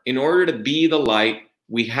remember, in order to be the light,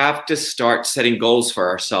 we have to start setting goals for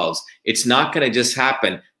ourselves. It's not going to just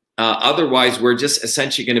happen. Otherwise, we're just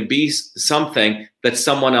essentially going to be something that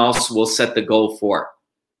someone else will set the goal for.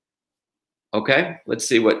 Okay, let's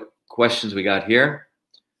see what questions we got here.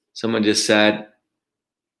 Someone just said,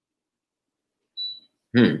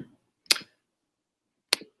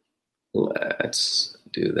 let's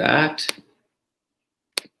do that.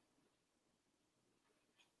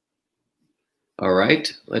 All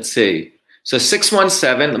right, let's see. So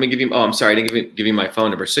 617, let me give you, I'm sorry, I didn't give you my phone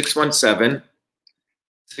number. 617-631,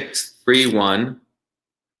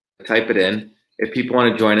 type it in. If people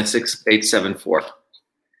want to join us, 6874.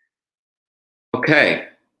 Okay.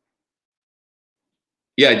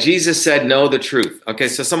 Yeah, Jesus said, know the truth. Okay,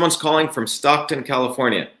 so someone's calling from Stockton,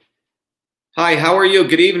 California. Hi, how are you?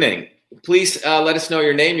 Good evening. Please let us know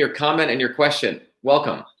your name, your comment, and your question.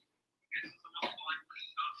 Welcome.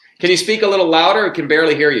 Can you speak a little louder? I can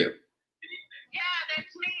barely hear you. Yeah,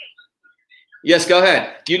 that's me. Yes, go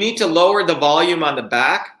ahead. You need to lower the volume on the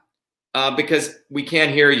back because we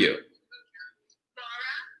can't hear you. Laura?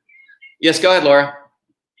 Yes, go ahead, Laura.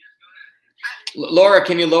 Laura,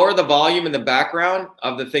 can you lower the volume in the background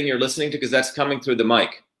of the thing you're listening to, because that's coming through the mic?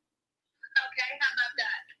 Okay, how about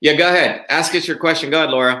that? Yeah, go ahead. Ask us your question. Go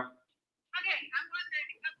ahead, Laura. Okay, I'm wondering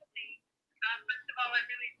a couple things. First of all, I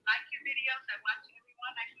really like your videos. I watch every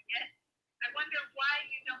one I can get. I wonder why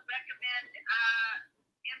you don't recommend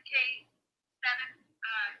MK7,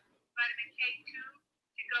 vitamin K2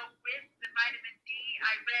 to go with the vitamin D.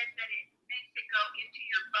 I read that it makes it go into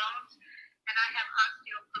your bones, and I have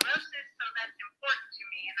osteoporosis, so that's important to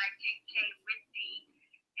me, and I take K with D.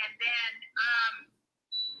 And then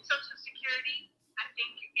Social Security, I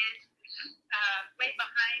think, is way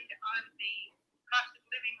behind on the cost of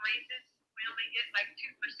living raises. We only get like 2%,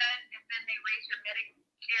 and then they raise your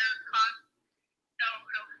Medicare costs. So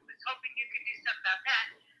I was hoping you could do something about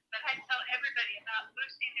that. But I tell everybody about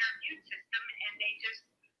boosting their immune system, and they just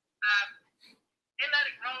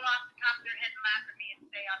ahead and laugh at me and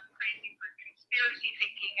say I'm crazy for conspiracy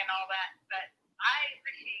thinking and all that, but I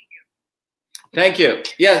appreciate you. Thank you.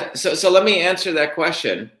 Yeah, so let me answer that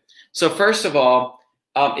question. So first of all,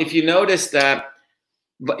 if you notice that,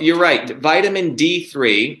 you're right, vitamin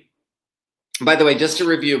D3, by the way, just to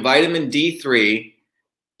review, vitamin D3,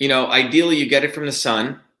 ideally you get it from the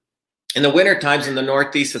sun. In the winter times in the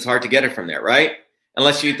Northeast, it's hard to get it from there, right?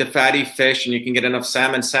 Unless you eat the fatty fish and you can get enough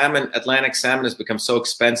salmon. Atlantic salmon has become so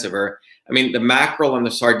expensive. The mackerel and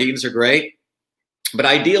the sardines are great, but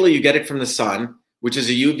ideally you get it from the sun, which is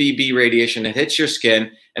a UVB radiation that hits your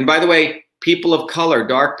skin. And by the way, people of color,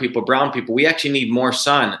 dark people, brown people, we actually need more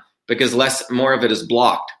sun because more of it is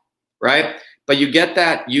blocked, right? But you get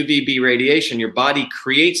that UVB radiation, your body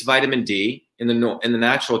creates vitamin D in the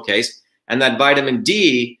natural case, and that vitamin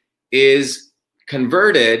D is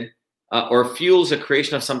converted or fuels the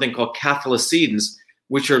creation of something called cathelicidins,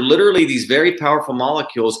 which are literally these very powerful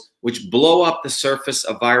molecules which blow up the surface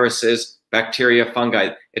of viruses, bacteria, fungi.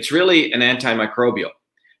 It's really an antimicrobial.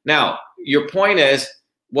 Now, your point is,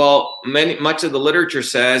 well, much of the literature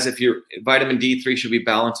says vitamin D3 should be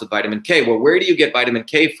balanced with vitamin K. Well, where do you get vitamin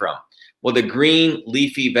K from? Well, the green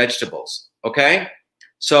leafy vegetables, okay?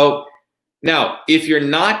 So now, if you're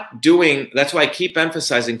not that's why I keep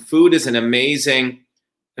emphasizing food is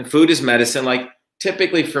food is medicine. Like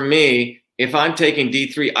typically for me, if I'm taking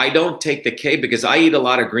D3, I don't take the K because I eat a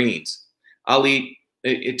lot of greens. I'll eat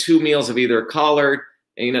 2 meals of either collard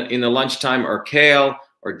in the lunchtime or kale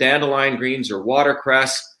or dandelion greens or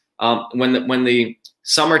watercress. When the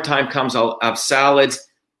summertime comes, I'll have salads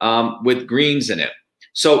with greens in it.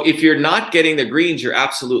 So if you're not getting the greens, you're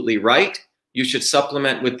absolutely right. You should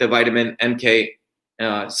supplement with the vitamin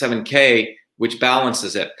MK7K, which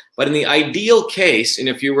balances it. But in the ideal case, and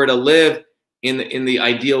if you were to live in the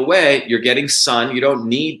ideal way, you're getting sun. You don't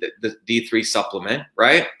need the D3 supplement,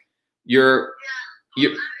 right? I have a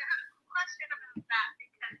question about that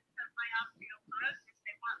because of my osteoporosis.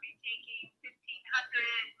 They want me taking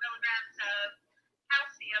 1,500 milligrams of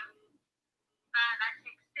calcium, and I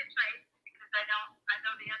take citrate because I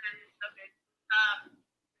know the other is so good.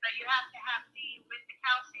 But you have to have D with the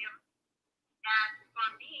calcium. And for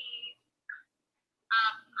me,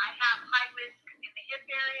 I have high risk in the hip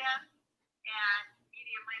area and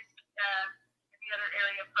medium risk in the other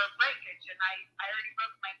area for breakage. And I already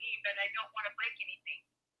broke my knee, but I don't want to break anything.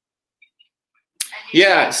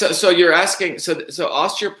 Yeah, so you're asking, so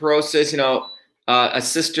osteoporosis, a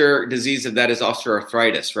sister disease of that is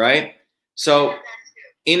osteoarthritis, right? So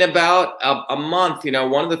in about a month,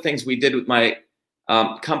 one of the things we did with my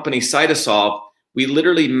company Cytosolve, we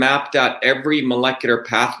literally mapped out every molecular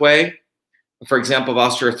pathway, for example,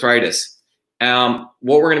 of osteoarthritis. What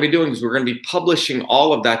we're going to be doing is we're going to be publishing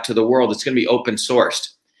all of that to the world. It's going to be open sourced.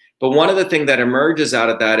 But one of the things that emerges out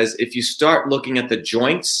of that is if you start looking at the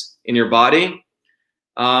joints in your body,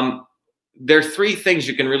 there are 3 things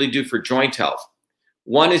you can really do for joint health.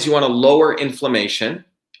 One is you want to lower inflammation,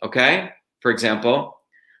 okay? For example,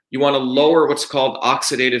 you want to lower what's called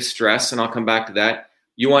oxidative stress, and I'll come back to that.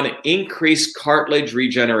 You want to increase cartilage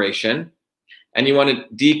regeneration, and you want to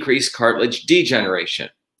decrease cartilage degeneration.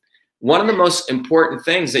 One of the most important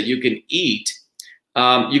things that you can eat,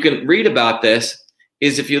 you can read about this,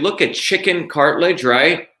 is if you look at chicken cartilage,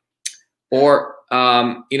 right? Or,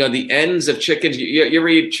 the ends of chickens, you ever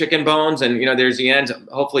eat chicken bones and, there's the ends,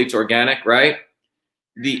 hopefully it's organic, right?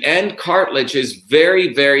 The end cartilage is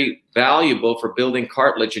very, very valuable for building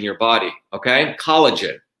cartilage in your body, okay?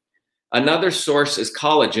 Collagen. Another source is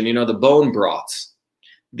collagen, the bone broths.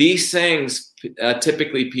 These things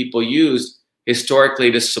typically people use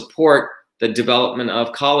historically to support the development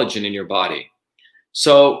of collagen in your body.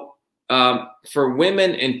 So for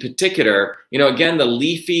women in particular, again, the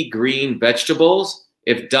leafy green vegetables,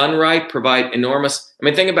 if done right, provide enormous,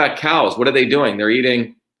 think about cows. What are they doing? They're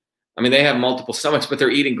eating, they have multiple stomachs, but they're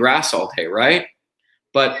eating grass all day, right?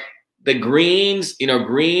 But the greens,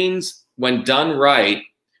 greens, when done right,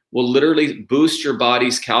 will literally boost your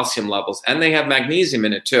body's calcium levels. And they have magnesium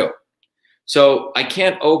in it too. So I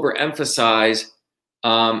can't overemphasize,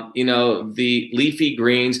 the leafy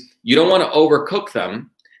greens. You don't want to overcook them.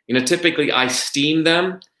 Typically I steam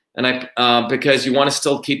them, and because you want to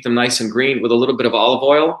still keep them nice and green with a little bit of olive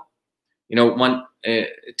oil, 1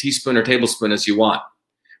 teaspoon or tablespoon as you want.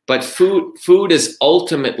 But food is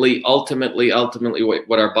ultimately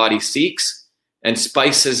what our body seeks, and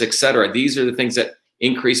spices, etc. These are the things that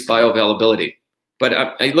increase bioavailability.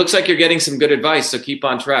 But it looks like you're getting some good advice, so keep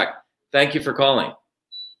on track. Thank you for calling.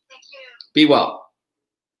 Thank you. Be well.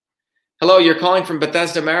 Hello, you're calling from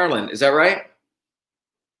Bethesda, Maryland. Is that right? Hey,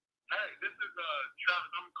 this is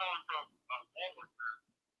Travis. I'm calling from Walworth.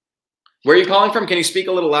 Where are you calling from? Can you speak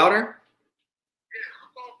a little louder? Yeah,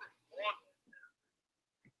 I'm calling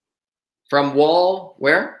From Wall,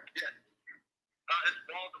 where? it's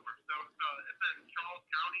Baltimore. So it's in Charles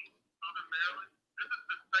County, Southern Maryland. This is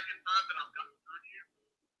the second time that I've gotten through to you,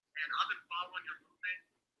 and I've been following your movement.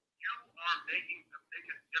 You are making the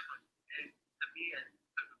biggest difference to me and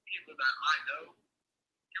to the people that I know.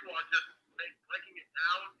 You are just breaking it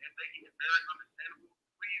down and making it very understandable.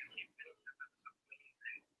 Please keep doing this. This is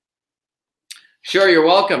amazing. Sure, you're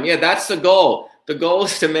welcome. Yeah, that's the goal. The goal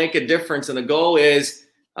is to make a difference, and the goal is,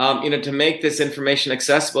 to make this information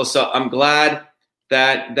accessible. So I'm glad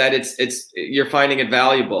that it's you're finding it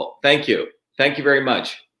valuable. Thank you. Thank you very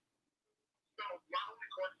much. So my only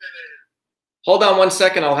question is, Hold on 1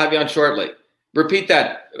 second. I'll have you on shortly. Repeat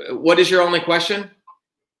that. What is your only question?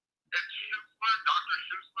 it's Schussler, Dr.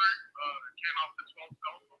 Schussler, came off the 12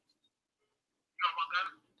 cell salts. You know about that?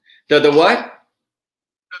 The what?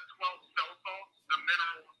 The 12 cell salts, the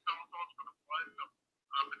mineral cell salts for the blood, the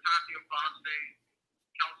potassium phosphate,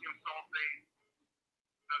 calcium sulfate,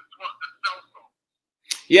 the cell salts.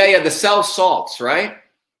 Yeah, the cell salts, right?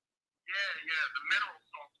 Yeah, the mineral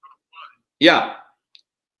salts for the blood. Yeah.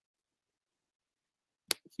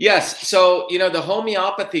 Yes. So, the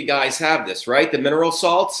homeopathy guys have this, right? The mineral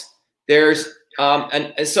salts. There's,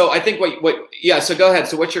 and so I think so go ahead.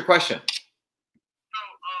 So what's your question? So,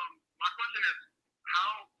 my question is,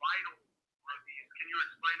 how vital are these? Can you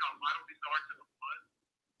explain how vital these are to the blood?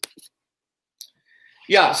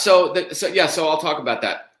 Yeah. So I'll talk about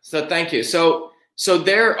that. So thank you. So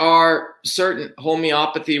there are certain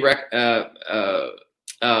homeopathy,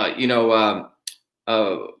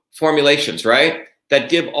 formulations, right? That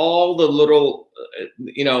give all the little,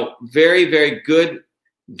 very, very good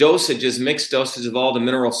dosages, mixed dosages of all the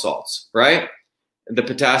mineral salts, right? The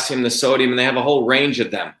potassium, the sodium, and they have a whole range of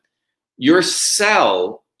them. Your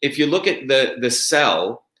cell, if you look at the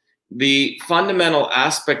cell, the fundamental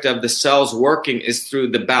aspect of the cell's working is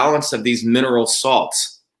through the balance of these mineral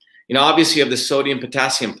salts. Obviously you have the sodium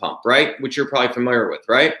potassium pump, right? Which you're probably familiar with,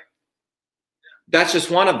 right? That's just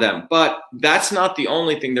one of them, but that's not the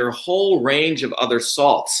only thing. There are a whole range of other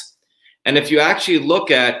salts. And if you actually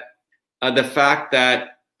look at the fact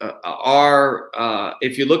that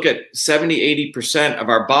if you look at 70–80% of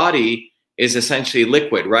our body is essentially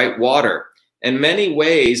liquid, right? Water. In many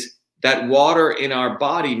ways, that water in our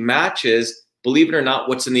body matches, believe it or not,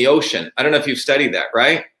 what's in the ocean. I don't know if you've studied that,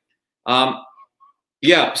 right?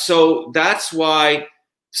 Yeah, so that's why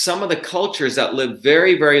some of the cultures that live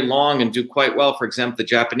very, very long and do quite well, for example, the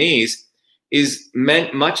Japanese,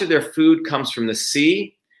 much of their food comes from the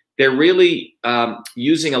sea. They're really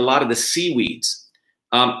using a lot of the seaweeds.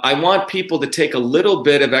 I want people to take a little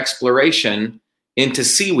bit of exploration into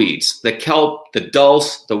seaweeds, the kelp, the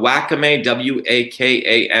dulse, the wakame,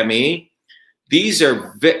 W-A-K-A-M-E. These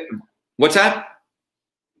are, what's that?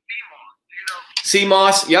 Sea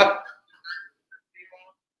moss, yep.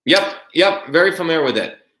 Yep, very familiar with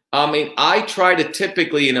it. I try to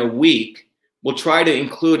typically in a week, we'll try to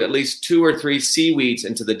include at least 2 or 3 seaweeds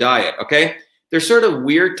into the diet, okay? They're sort of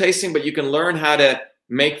weird tasting, but you can learn how to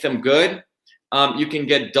make them good. You can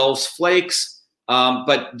get dulse flakes,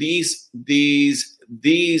 but these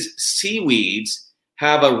seaweeds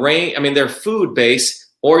have a range. They're food based,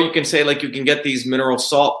 or you can say like you can get these mineral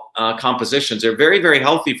salt compositions. They're very, very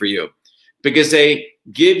healthy for you because they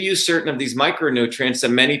give you certain of these micronutrients that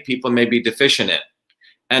many people may be deficient in.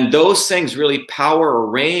 And those things really power a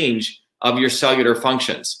range of your cellular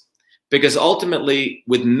functions. Because ultimately,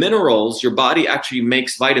 with minerals, your body actually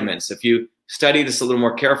makes vitamins. If you study this a little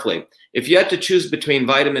more carefully, if you had to choose between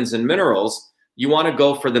vitamins and minerals, you want to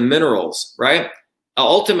go for the minerals, right?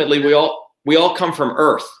 Ultimately, we all come from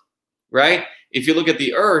earth, right? If you look at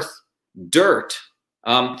the earth, dirt.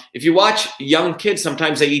 If you watch young kids,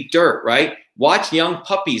 sometimes they eat dirt, right? Watch young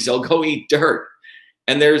puppies, they'll go eat dirt.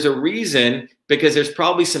 And there's a reason, because there's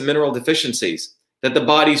probably some mineral deficiencies that the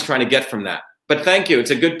body's trying to get from that. But thank you.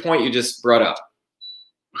 It's a good point you just brought up.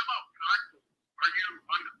 What about fractals? Are you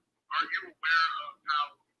aware of how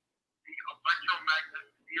the electromagnetic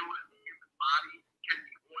field in the human body can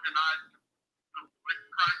be organized to Blitz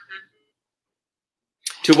crisis?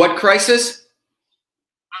 To what crisis?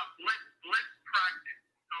 Blitz crisis.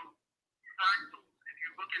 So fractals, if you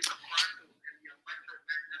look into fractals in the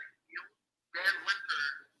electromagnetic field, Dan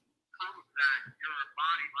Winter proves that your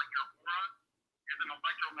body, like your aura, is an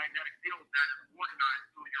electromagnetic field that is organized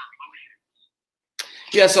through your emotions.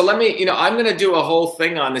 Yeah, so let me, I'm going to do a whole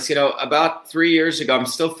thing on this. About 3 years ago, I'm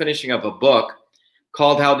still finishing up a book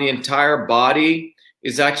called How the Entire Body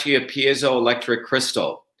is Actually a Piezoelectric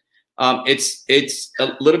Crystal. It's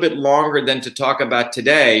a little bit longer than to talk about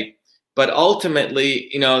today, but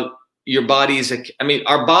ultimately, you know, your body is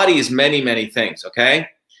our body is many, many things. Okay.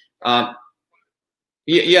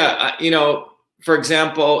 You know, for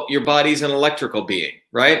example, your body's an electrical being,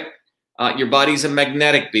 right? Your body's a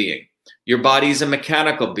magnetic being. Your body's a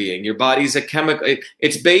mechanical being. Your body's a chemical.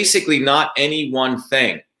 It's basically not any one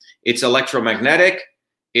thing. It's electromagnetic.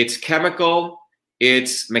 It's chemical.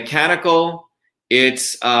 It's mechanical.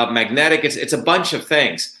 It's magnetic. It's a bunch of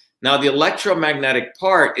things. Now, the electromagnetic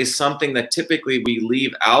part is something that typically we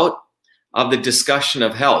leave out of the discussion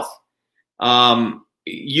of health.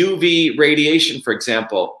 UV radiation, for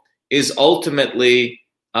example, is ultimately,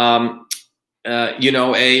 you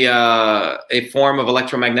know, a form of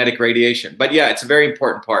electromagnetic radiation. But yeah, it's a very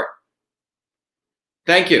important part.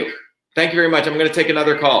 Thank you. Thank you very much. I'm going to take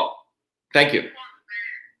another call. Thank you.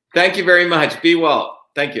 Thank you very much. Be well.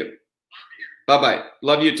 Thank you. Bye-bye.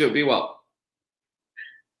 Love you too. Be well.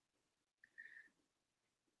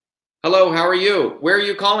 Hello, how are you? Where are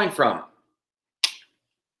you calling from?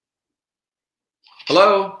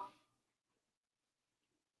 Hello?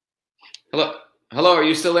 Hello? Hello, are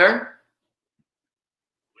you still there?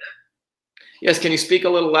 Yes, can you speak a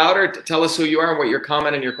little louder? Tell us who you are and what your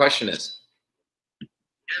comment and your question is. Yes,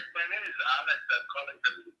 my name is Alex. I'm calling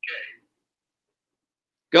from the UK.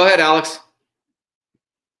 Go ahead, Alex.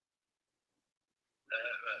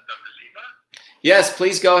 Dr. Shiva? Yes,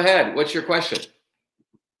 please go ahead. What's your question? I'm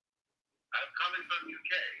calling from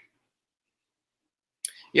UK.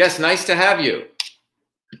 Yes, nice to have you. Yes,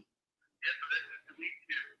 pleasure to meet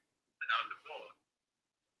you on the board.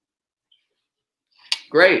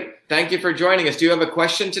 Great. Thank you for joining us. Do you have a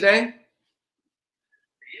question today? Yes, actually,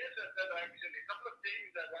 a couple of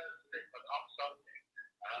things I want to say about something.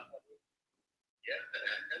 Yes,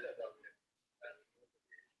 hello, Doctor.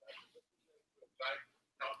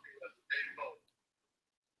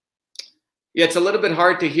 Yeah, it's a little bit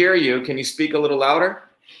hard to hear you. Can you speak a little louder?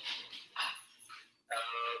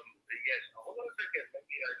 Yes, hold on a second.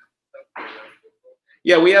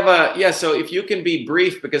 Yeah, we have so if you can be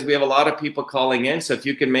brief, because we have a lot of people calling in. So if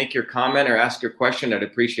you can make your comment or ask your question, I'd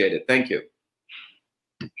appreciate it. Thank you.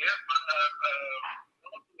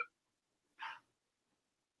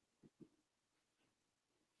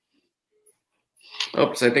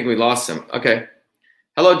 Oops, I think we lost him. Okay.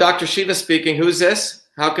 Hello, Dr. Shiva speaking. Who's this?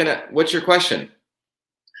 What's your question?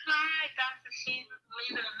 Hi, Dr. Shiva.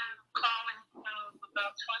 Believe it or not, I'm calling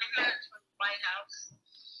about 20 minutes from the White House.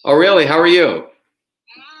 Oh, really? How are you?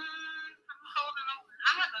 I'm holding on.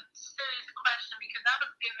 I have a serious question because I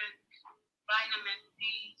was given vitamin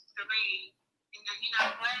D3. You know,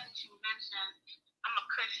 I'm glad that you mentioned I'm a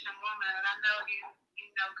Christian woman, and I know you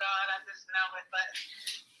know God. I just know it. But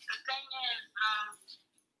the thing is,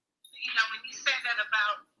 you know, when you say that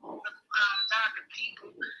about darker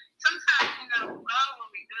people, sometimes, you know, God will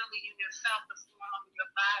reveal to you yourself the form of your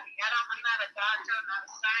body. I'm not a doctor, I'm not a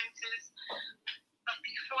scientist, but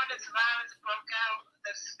before this virus broke out,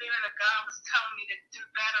 the Spirit of God was telling me to do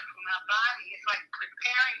better for my body. It's like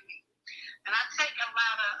preparing me. And I take a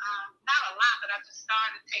lot of, not a lot, but I just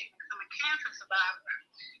started taking because I'm a cancer survivor.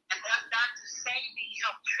 And Dr. Sadie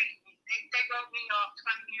helped treat me. They wrote me off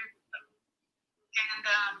 20 years ago. And,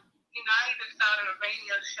 you know, I even started a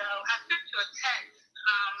radio show. I sent you a text,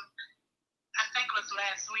 I think it was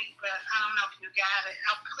last week, but I don't know if you got it.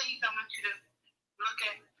 Please, I want you to look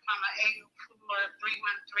at from an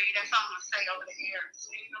 804-313. That's all I'm going to say over the air. It's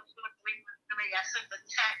 804-313. I sent the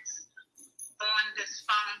text on this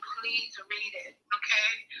phone. Please read it, okay?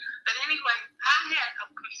 But anyway, I had a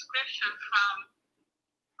prescription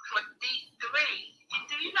for D3. And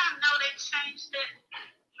do you not know they changed it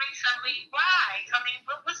recently? Why? I mean,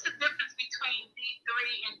 what's the difference between D3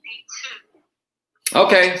 and D2?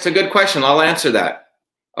 Okay, it's a good question. I'll answer that.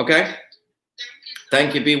 Okay?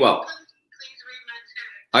 Thank you. Be well. Please read my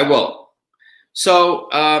text. I will. So,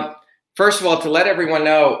 first of all, to let everyone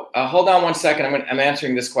know, hold on one second. I'm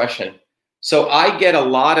answering this question. So I get a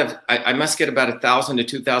lot of, I must get about 1,000 to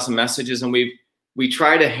 2,000 messages, and we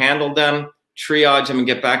try to handle them, triage them, and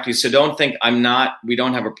get back to you. So don't think we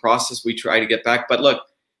don't have a process. We try to get back. But look,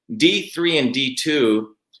 D3 and D2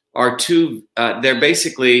 are they're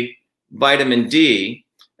basically vitamin D.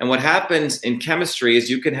 And what happens in chemistry is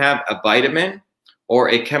you can have a vitamin or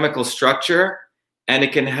a chemical structure, and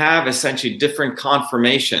it can have essentially different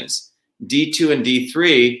conformations. D2 and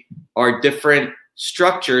D3 are different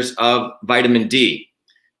structures of vitamin D.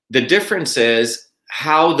 The difference is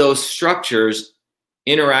how those structures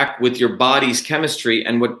interact with your body's chemistry,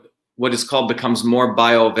 and what is called becomes more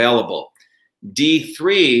bioavailable.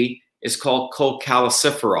 D3 is called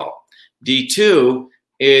cholecalciferol. D2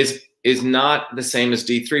 is not the same as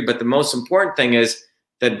D3, but the most important thing is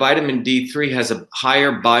that vitamin D3 has a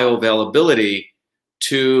higher bioavailability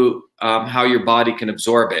to how your body can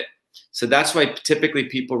absorb it. So that's why typically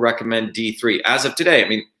people recommend D3. As of today, I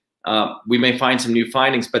mean, we may find some new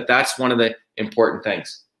findings, but that's one of the important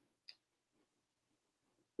things.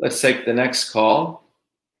 Let's take the next call.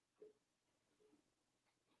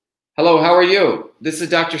 Hello, how are you? This is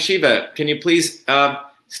Dr. Shiva. Can you please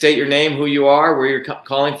state your name, who you are, where you're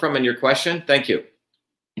calling from, and your question? Thank you.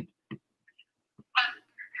 Hi,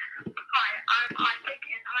 I'm Isaac,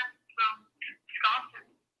 and I'm from Wisconsin.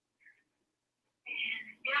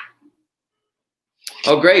 And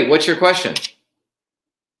yeah. Oh, great. What's your question? So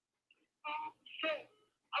I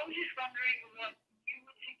was just wondering what you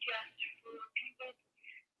would suggest for people.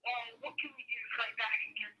 What can we do to fight back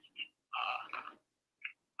against a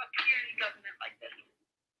tyranny government like this?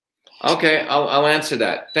 Okay, I'll answer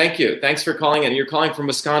that. Thank you. Thanks for calling in. You're calling from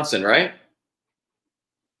Wisconsin, right?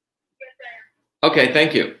 Yes, I am. Okay,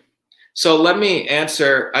 thank you. So let me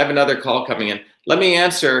answer. I have another call coming in. Let me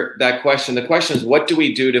answer that question. The question is, what do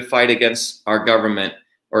we do to fight against our government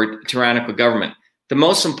or tyrannical government? The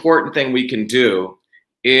most important thing we can do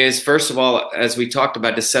is, first of all, as we talked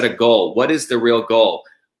about, to set a goal. What is the real goal?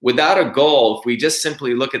 Without a goal, if we just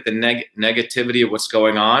simply look at the negativity of what's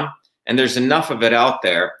going on, and there's enough of it out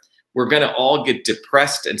there, we're going to all get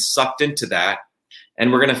depressed and sucked into that,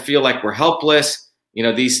 and we're going to feel like we're helpless. You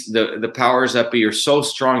know, the powers that be are so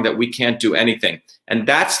strong that we can't do anything, and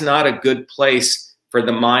that's not a good place for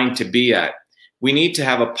the mind to be at. We need to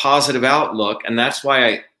have a positive outlook, and that's why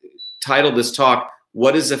I titled this talk,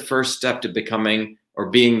 "What is the first step to becoming or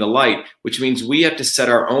being the light?" Which means we have to set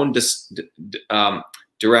our own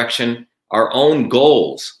direction, our own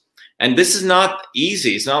goals. And this is not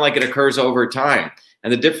easy. It's not like it occurs over time.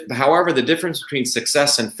 And however, the difference between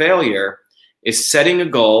success and failure is setting a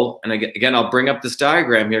goal. And again, I'll bring up this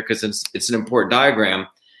diagram here because it's an important diagram,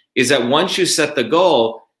 is that once you set the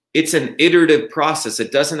goal, it's an iterative process.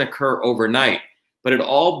 It doesn't occur overnight, but it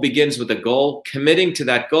all begins with a goal, committing to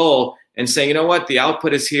that goal and saying, you know what, the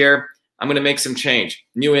output is here. I'm going to make some change,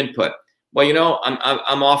 new input. Well, you know,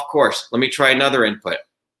 I'm off course. Let me try another input.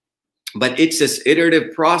 But it's this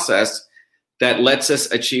iterative process that lets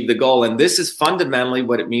us achieve the goal. And this is fundamentally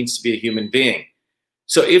what it means to be a human being.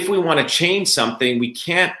 So if we want to change something, we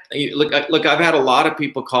can't look. I've had a lot of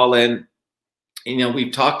people call in. You know,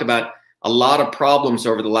 we've talked about a lot of problems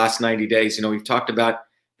over the last 90 days. You know, we've talked about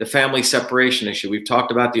the family separation issue. We've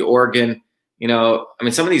talked about the Oregon. You know, I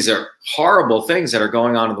mean, some of these are horrible things that are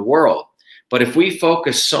going on in the world. But if we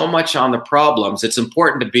focus so much on the problems, it's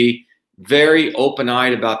important to be very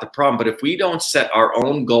open-eyed about the problem. But if we don't set our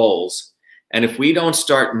own goals, and if we don't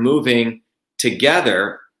start moving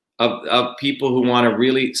together of people who want to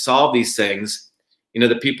really solve these things, you know,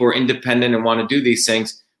 the people who are independent and want to do these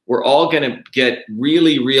things, we're all going to get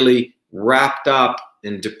really, really wrapped up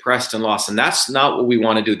and depressed and lost. And that's not what we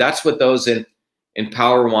want to do. That's what those in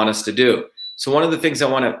power want us to do. So one of the things I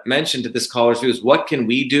want to mention to this caller's view is, what can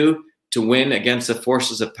we do to win against the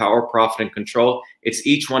forces of power, profit, and control? It's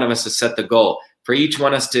each one of us to set the goal. For each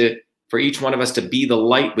one of us to be the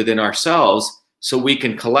light within ourselves, so we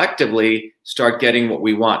can collectively start getting what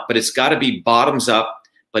we want. But it's got to be bottoms up.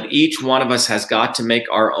 But each one of us has got to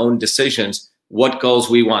make our own decisions, what goals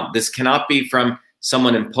we want. This cannot be from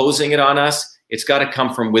someone imposing it on us. It's got to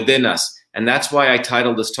come from within us. And that's why I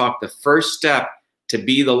titled this talk, The First Step to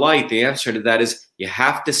Be the Light. The answer to that is you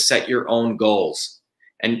have to set your own goals.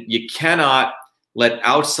 And you cannot let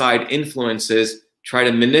outside influences try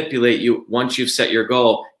to manipulate you once you've set your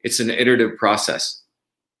goal. It's an iterative process.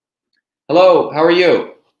 Hello, how are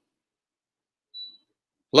you?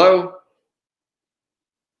 Hello?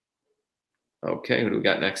 Okay, who do we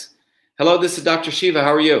got next? Hello, this is Dr. Shiva.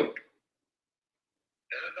 How are you? Hello,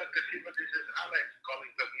 Dr. Shiva. This is Alex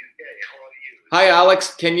calling from UK. How are you? Hi,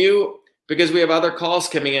 Alex. Can you, because we have other calls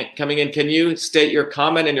coming in, can you state your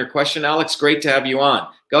comment and your question, Alex? Great to have you on.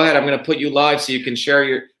 Go ahead. I'm going to put you live so you can share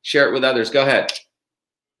it with others. Go ahead.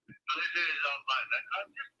 I'm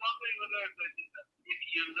just wondering whether if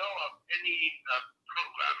you know of any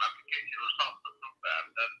program, application, or software program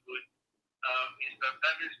that would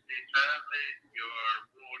instantaneously translate your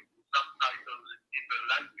word subtitles in different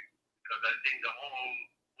languages, because I think the whole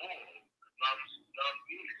world,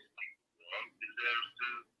 non-English speaking world, deserves to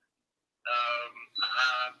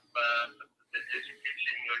have the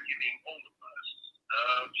education you're giving all of us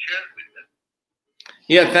shared with them.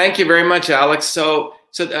 Yeah, thank you very much, Alex. So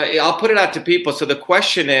I'll put it out to people. So the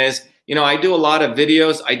question is, you know, I do a lot of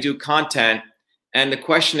videos, I do content, and the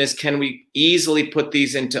question is, can we easily put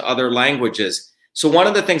these into other languages? So one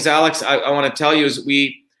of the things, Alex, I want to tell you is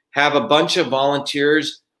we have a bunch of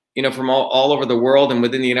volunteers from all over the world and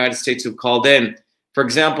within the United States who've called in. For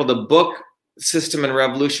example, the book System and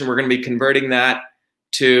Revolution, we're going to be converting that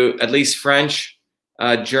to at least French,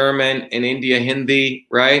 German, in India, Hindi,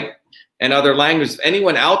 right? And other languages. If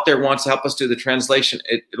anyone out there wants to help us do the translation,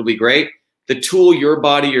 it'll be great. The tool, Your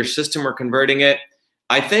Body, Your System, we're converting it.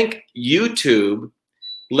 I think YouTube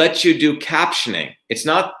lets you do captioning. It's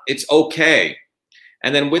okay.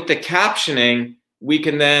 And then with the captioning, we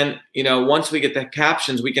can then, once we get the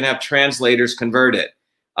captions, we can have translators convert it.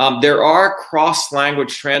 There are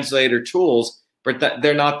cross-language translator tools, but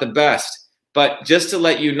they're not the best. But just to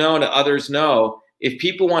let you know and others know, if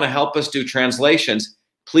people want to help us do translations,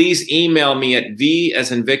 please email me at V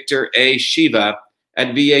as in Victor, A Shiva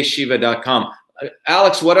at vashiva.com.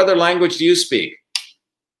 Alex, what other language do you speak?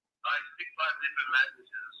 I speak 5 different languages.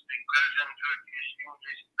 I speak Persian, Turkish,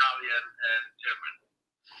 English, Italian, and German.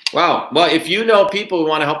 Wow. Well, if you know people who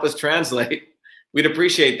want to help us translate, we'd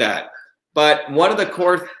appreciate that. But one of the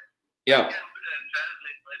core, yeah. I can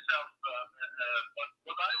translate myself, but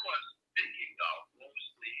what I was thinking of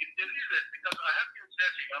mostly, if there is it, because I have been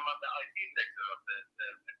searching, I'm on the IT sector of the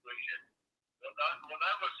equation. What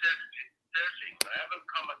I was searching, I haven't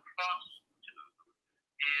come across to,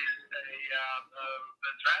 is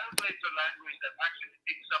a translator language that actually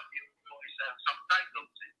picks up the voice and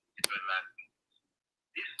subtitles in different languages.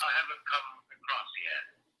 This I haven't come across yet,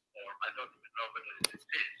 or I don't even know whether it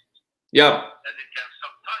exists. Yeah. And it can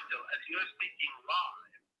subtitle as you're speaking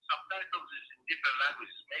live. Subtitles is in different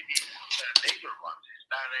languages, maybe major ones,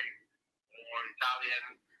 Hispanic or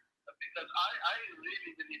Italian. Because I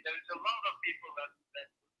really believe there is a lot of people that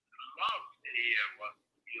love to hear what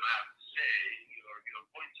you have to say, your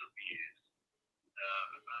points of views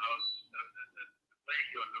about the way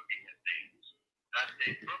you're looking at things. That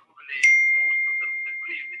they probably, most of them will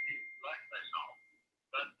agree with you, like myself.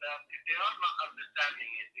 But if they are not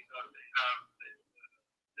understanding it because they have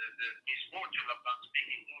the misfortune of not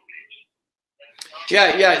speaking English.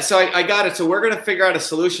 Yeah. So I got it. So we're going to figure out a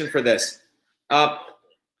solution for this.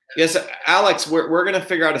 Yes, Alex, we're going to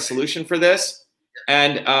figure out a solution for this.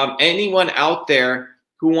 And anyone out there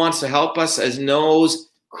who wants to help us as knows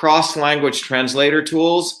cross-language translator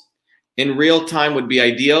tools in real time would be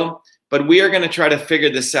ideal. But we are going to try to figure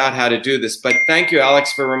this out, how to do this. But thank you,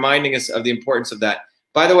 Alex, for reminding us of the importance of that.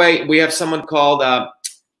 By the way, we have someone called,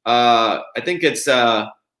 I think it's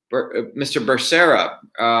Mr. Becerra.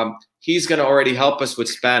 He's going to already help us with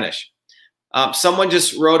Spanish. Someone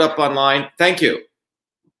just wrote up online. Thank you.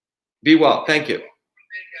 Be well. Thank you.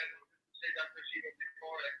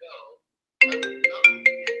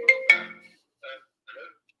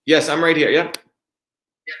 Yes, I'm right here. Yep.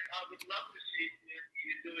 Yeah, I would love to see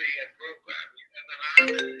you doing a program. You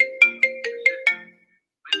ever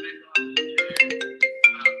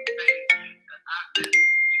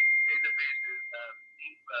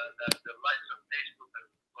that the likes of Facebook and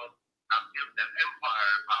Google have given them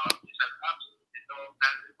empire power, which has absolutely no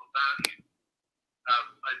tangible value.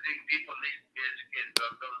 I think people need to be educated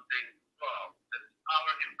on those things as well. That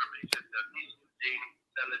our information that needs to be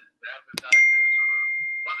sell it to advertisers or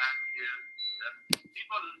what have you.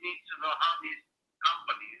 People need to know how these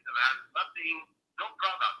companies that have nothing, no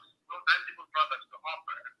products, no tangible products to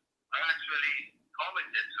offer, are actually calling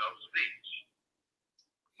themselves rich.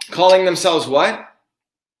 Calling themselves what?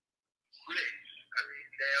 Rich. I mean,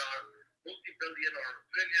 they are multi-billion or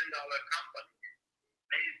trillion-dollar companies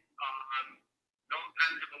based on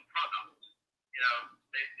non-tangible products.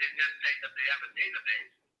 They just say that they have a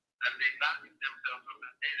database and they value themselves from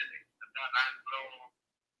that database. But that has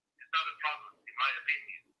it's not a problem, in my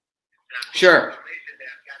opinion. Sure.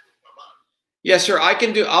 Yes, sir.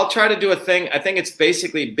 I'll try to do a thing. I think it's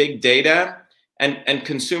basically big data and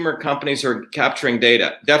consumer companies are capturing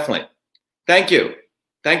data. Definitely. Thank you.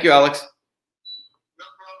 Thank you, Alex. No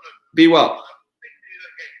problem. Be well. I'll speak to you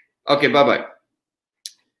again. Okay, bye-bye.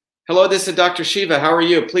 Hello, this is Dr. Shiva. How are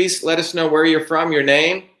you? Please let us know where you're from, your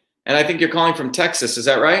name, and I think you're calling from Texas. Is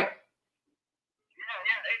that right? Yeah.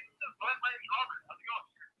 My name's Robert. How's it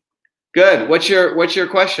going? Good. What's your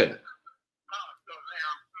question?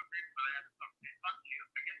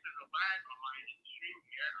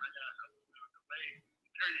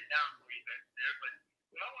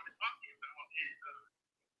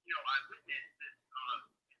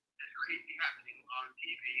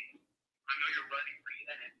 I know you're running for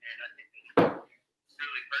Senate, and I think it's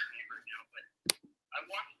really pertinent right now. But I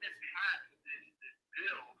watched this pass, this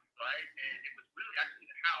bill, right? And it was really actually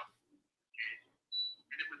the House, okay?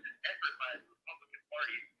 And it was an effort by the Republican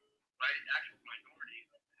Party, right? The actual minority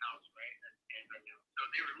of the House, right? That's right now. So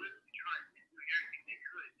they were literally trying to do everything they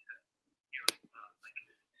could to,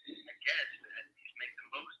 I guess, at least make the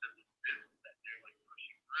most of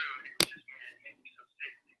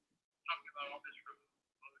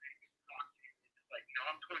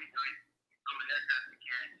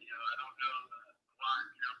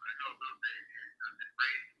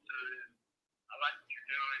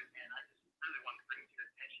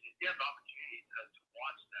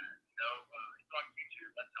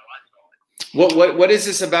What is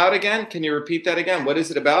this about again? Can you repeat that again? What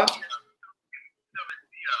is it about?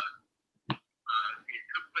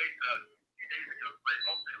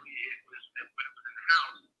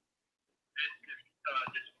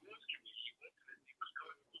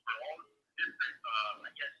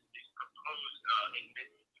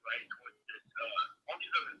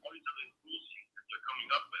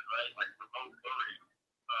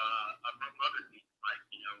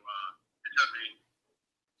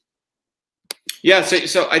 Yeah,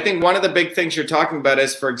 so I think one of the big things you're talking about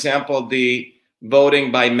is, for example, the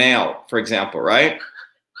voting by mail, for example, right?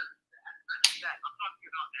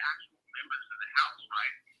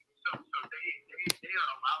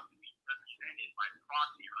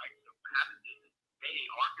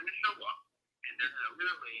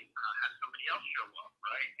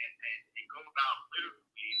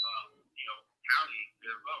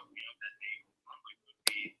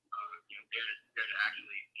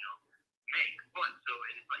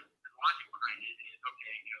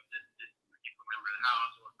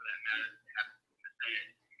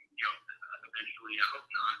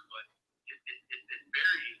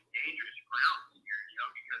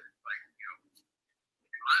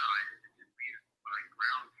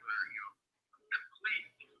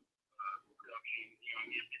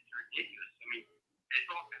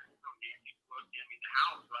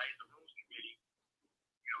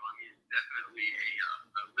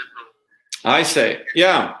 I say,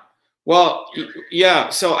 yeah. Well, yeah.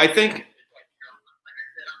 So I think.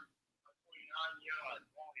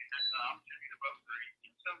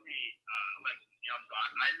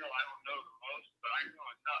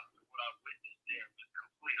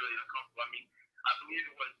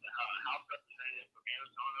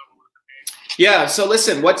 Yeah. So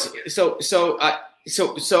listen.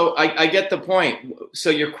 I get the point. So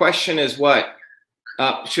your question is what?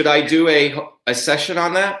 Should I do a session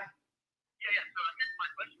on that?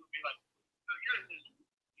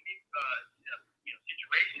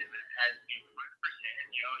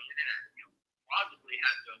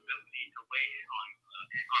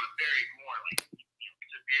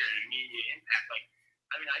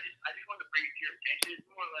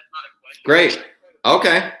 Great.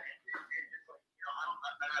 Okay.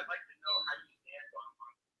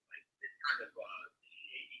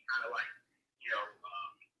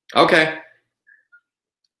 Okay.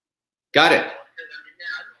 Got it.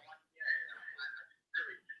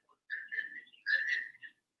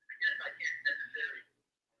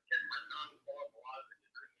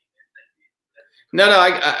 No,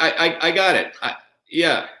 I got it.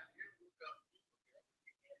 Yeah.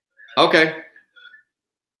 Okay.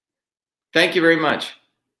 Thank you very much.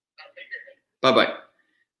 Bye-bye.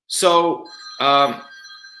 So, hello,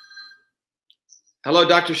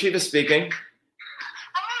 Dr. Shiva speaking.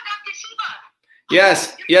 Hello, Dr. Shiva.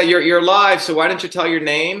 Yes. Yeah, you're live. So why don't you tell your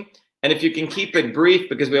name? And if you can keep it brief,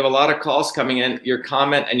 because we have a lot of calls coming in, your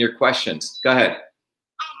comment and your questions. Go ahead. My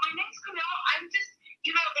name's Camille. I'm just,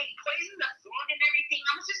 they poison the food and everything.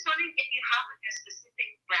 I was just wondering if you have a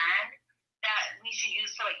specific brand that we should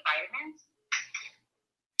use for vitamins.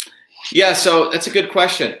 Yeah, so that's a good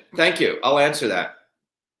question. Thank you. I'll answer that.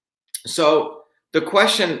 So the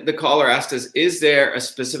question the caller asked is there a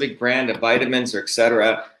specific brand of vitamins or et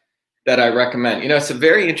cetera that I recommend? It's a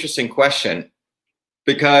very interesting question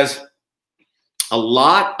because a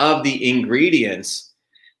lot of the ingredients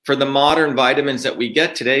for the modern vitamins that we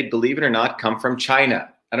get today, believe it or not, come from China.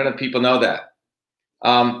 I don't know if people know that.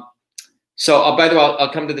 By the way,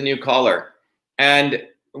 I'll come to the new caller. And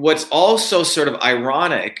what's also sort of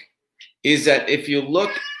ironic is that if you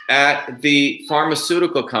look at the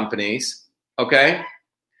pharmaceutical companies, okay,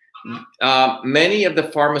 many of the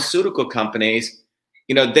pharmaceutical companies,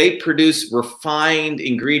 they produce refined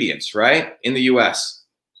ingredients, right, in the US.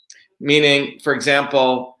 Meaning, for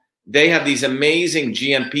example, they have these amazing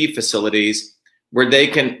GMP facilities where they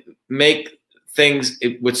can make things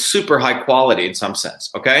with super high quality in some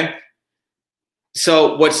sense, okay?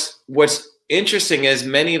 So what's interesting is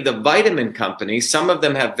many of the vitamin companies, some of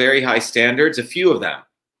them have very high standards, a few of them.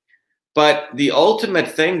 But the ultimate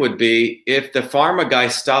thing would be if the pharma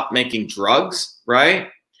guys stop making drugs, right?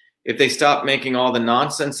 If they stop making all the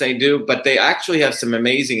nonsense they do, but they actually have some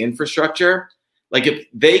amazing infrastructure. Like if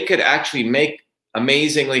they could actually make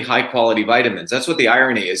amazingly high quality vitamins. That's what the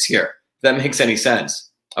irony is here. If that makes any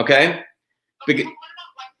sense. Okay? Look,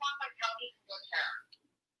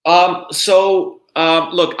 I'm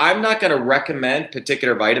not going to recommend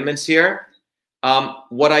particular vitamins here.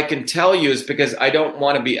 What I can tell you is because I don't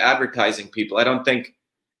want to be advertising people. I don't think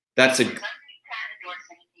that's a...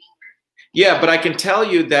 Yeah, but I can tell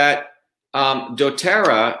you that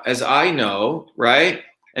doTERRA, as I know, right,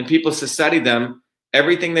 and people to study them.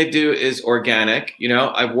 Everything they do is organic. You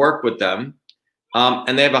know, I've worked with them,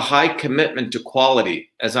 and they have a high commitment to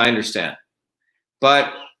quality, as I understand.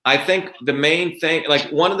 But I think the main thing, like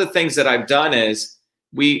one of the things that I've done is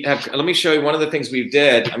we have, let me show you one of the things we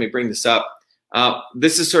did. Let me bring this up.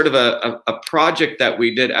 This is sort of a project that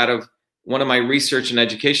we did out of one of my research and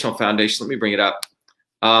educational foundations. Let me bring it up.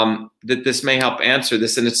 That this may help answer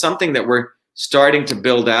this. And it's something that we're starting to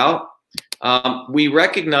build out. We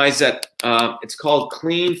recognize that it's called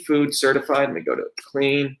Clean Food Certified. Let me go to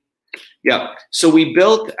Clean. Yeah. So we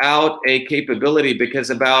built out a capability because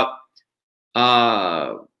about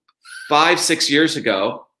 5-6 years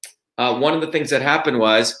ago, one of the things that happened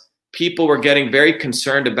was people were getting very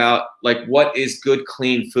concerned about like what is good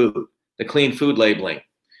clean food, the clean food labeling.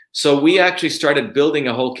 So we actually started building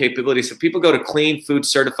a whole capability. So people go to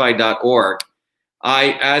cleanfoodcertified.org.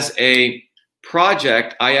 As a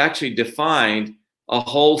project, I actually defined a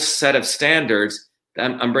whole set of standards.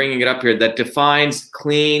 I'm bringing it up here that defines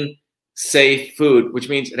clean, safe food, which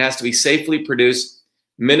means it has to be safely produced,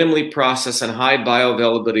 minimally processed, and high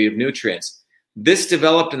bioavailability of nutrients. This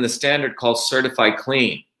developed in the standard called Certified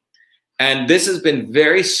Clean. And this has been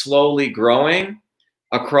very slowly growing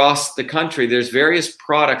across the country. There's various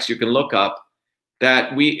products you can look up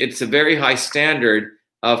that it's a very high standard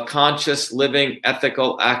of conscious living,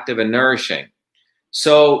 ethical, active, and nourishing.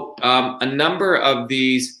 So a number of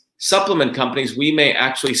these supplement companies, we may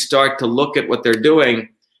actually start to look at what they're doing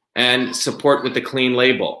and support with the clean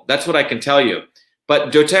label. That's what I can tell you.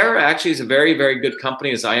 But doTERRA actually is a very, very good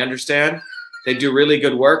company, as I understand. They do really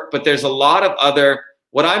good work, but there's a lot of other,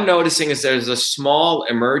 what I'm noticing is there's a small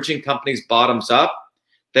emerging companies bottoms up.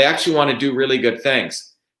 They actually want to do really good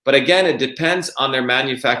things. But again, it depends on their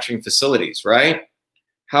manufacturing facilities, right?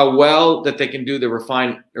 How well that they can do the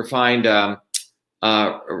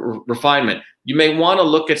refinement. You may want to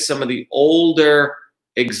look at some of the older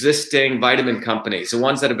existing vitamin companies, the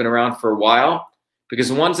ones that have been around for a while, because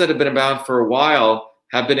the ones that have been around for a while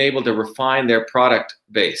have been able to refine their product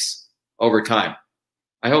base over time.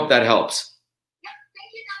 I hope that helps.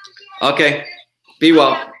 Okay, be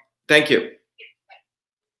well. Thank you.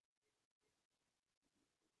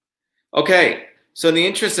 Okay, so in the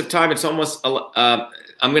interest of time, it's almost, I'm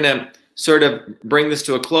going to sort of bring this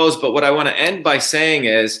to a close, but what I want to end by saying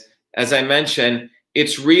is, as I mentioned,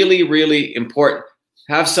 it's really, really important.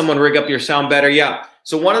 Have someone rig up your sound better. Yeah.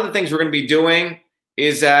 So one of the things we're going to be doing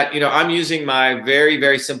is that, I'm using my very,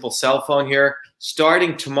 very simple cell phone here.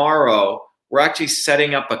 Starting tomorrow, we're actually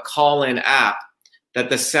setting up a call-in app that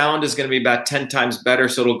the sound is going to be about 10 times better.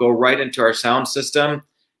 So it'll go right into our sound system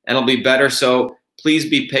and it'll be better. So please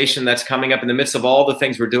be patient. That's coming up in the midst of all the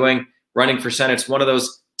things we're doing, running for Senate. It's one of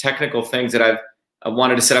those technical things that I've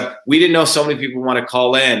wanted to set up. We didn't know so many people want to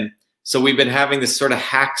call in. So we've been having this sort of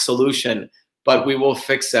hack solution, but we will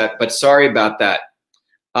fix that. But sorry about that.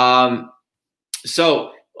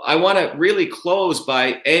 So I want to really close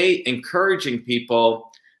by encouraging people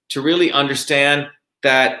to really understand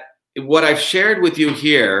that what I've shared with you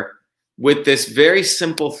here with this very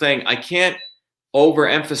simple thing, I can't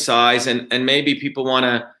overemphasize, and maybe people want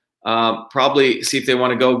to probably see if they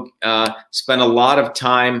want to go spend a lot of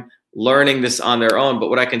time learning this on their own. But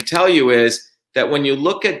what I can tell you is that when you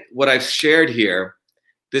look at what I've shared here,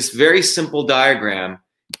 this very simple diagram,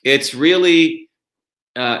 it's really,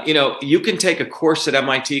 you can take a course at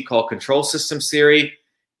MIT called Control Systems Theory,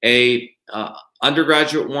 a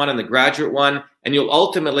undergraduate one and the graduate one, and you'll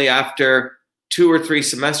ultimately, after 2 or 3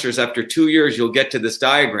 semesters, after 2 years, you'll get to this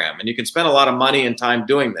diagram. And you can spend a lot of money and time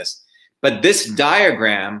doing this. But this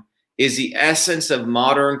diagram is the essence of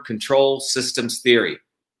modern control systems theory.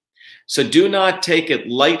 So do not take it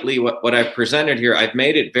lightly what I've presented here. I've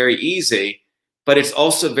made it very easy, but it's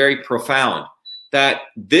also very profound. That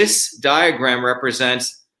this diagram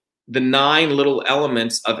represents the 9 little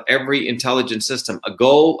elements of every intelligent system: a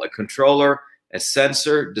goal, a controller, a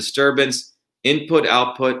sensor, disturbance, input,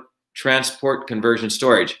 output, transport, conversion,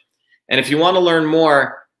 storage. And if you want to learn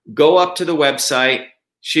more, go up to the website,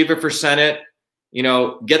 Shiva for Senate,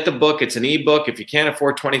 get the book. It's an ebook. If you can't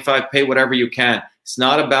afford $25, pay whatever you can. It's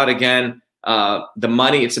not about, again, the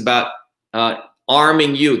money. It's about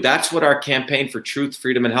arming you. That's what our campaign for truth,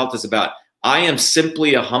 freedom, and health is about. I am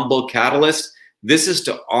simply a humble catalyst. This is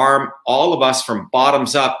to arm all of us from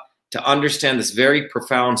bottoms up to understand this very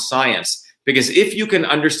profound science. Because if you can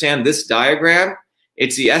understand this diagram,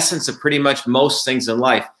 it's the essence of pretty much most things in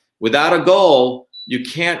life. Without a goal, you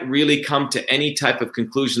can't really come to any type of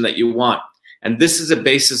conclusion that you want. And this is a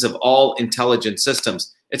basis of all intelligent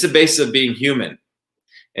systems. It's a basis of being human.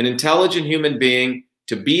 An intelligent human being,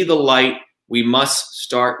 to be the light, we must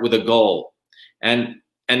start with a goal. And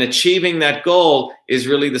And achieving that goal is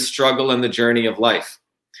really the struggle and the journey of life.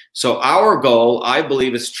 So our goal, I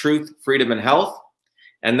believe, is truth, freedom, and health.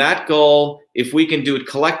 And that goal, if we can do it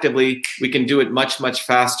collectively, we can do it much, much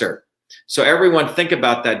faster. So everyone think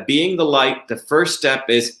about that. Being the light, the first step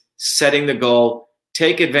is setting the goal.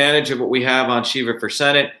 Take advantage of what we have on Shiva for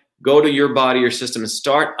Senate. Go to Your Body, Your System and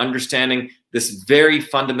start understanding this very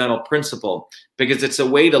fundamental principle, because it's a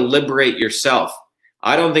way to liberate yourself.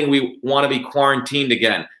 I don't think we want to be quarantined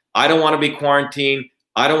again. I don't want to be quarantined.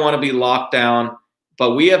 I don't want to be locked down.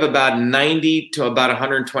 But we have about 90 to about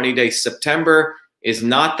 120 days. September is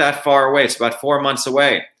not that far away. It's about 4 months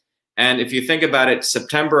away. And if you think about it,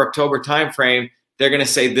 September, October timeframe, they're going to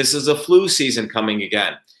say this is a flu season coming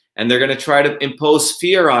again. And they're going to try to impose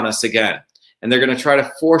fear on us again. And they're going to try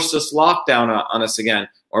to force this lockdown on us again,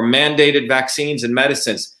 or mandated vaccines and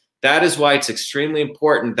medicines. That is why it's extremely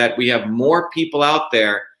important that we have more people out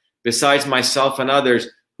there, besides myself and others,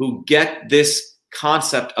 who get this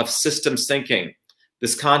concept of systems thinking,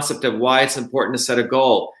 this concept of why it's important to set a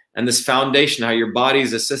goal, and this foundation, how your body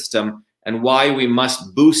is a system, and why we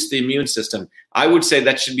must boost the immune system. I would say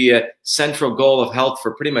that should be a central goal of health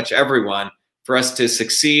for pretty much everyone, for us to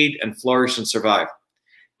succeed and flourish and survive.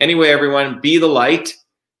 Anyway, everyone, be the light,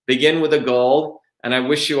 begin with a goal. And I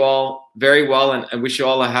wish you all very well, and I wish you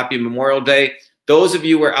all a happy Memorial Day. Those of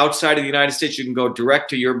you who are outside of the United States, you can go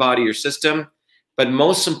direct to Your Body, Your System. But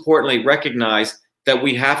most importantly, recognize that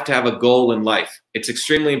we have to have a goal in life. It's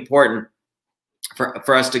extremely important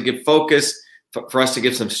for us to give focus, for us to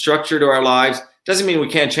give some structure to our lives. Doesn't mean we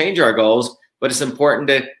can't change our goals, but it's important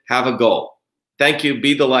to have a goal. Thank you.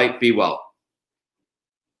 Be the light. Be well.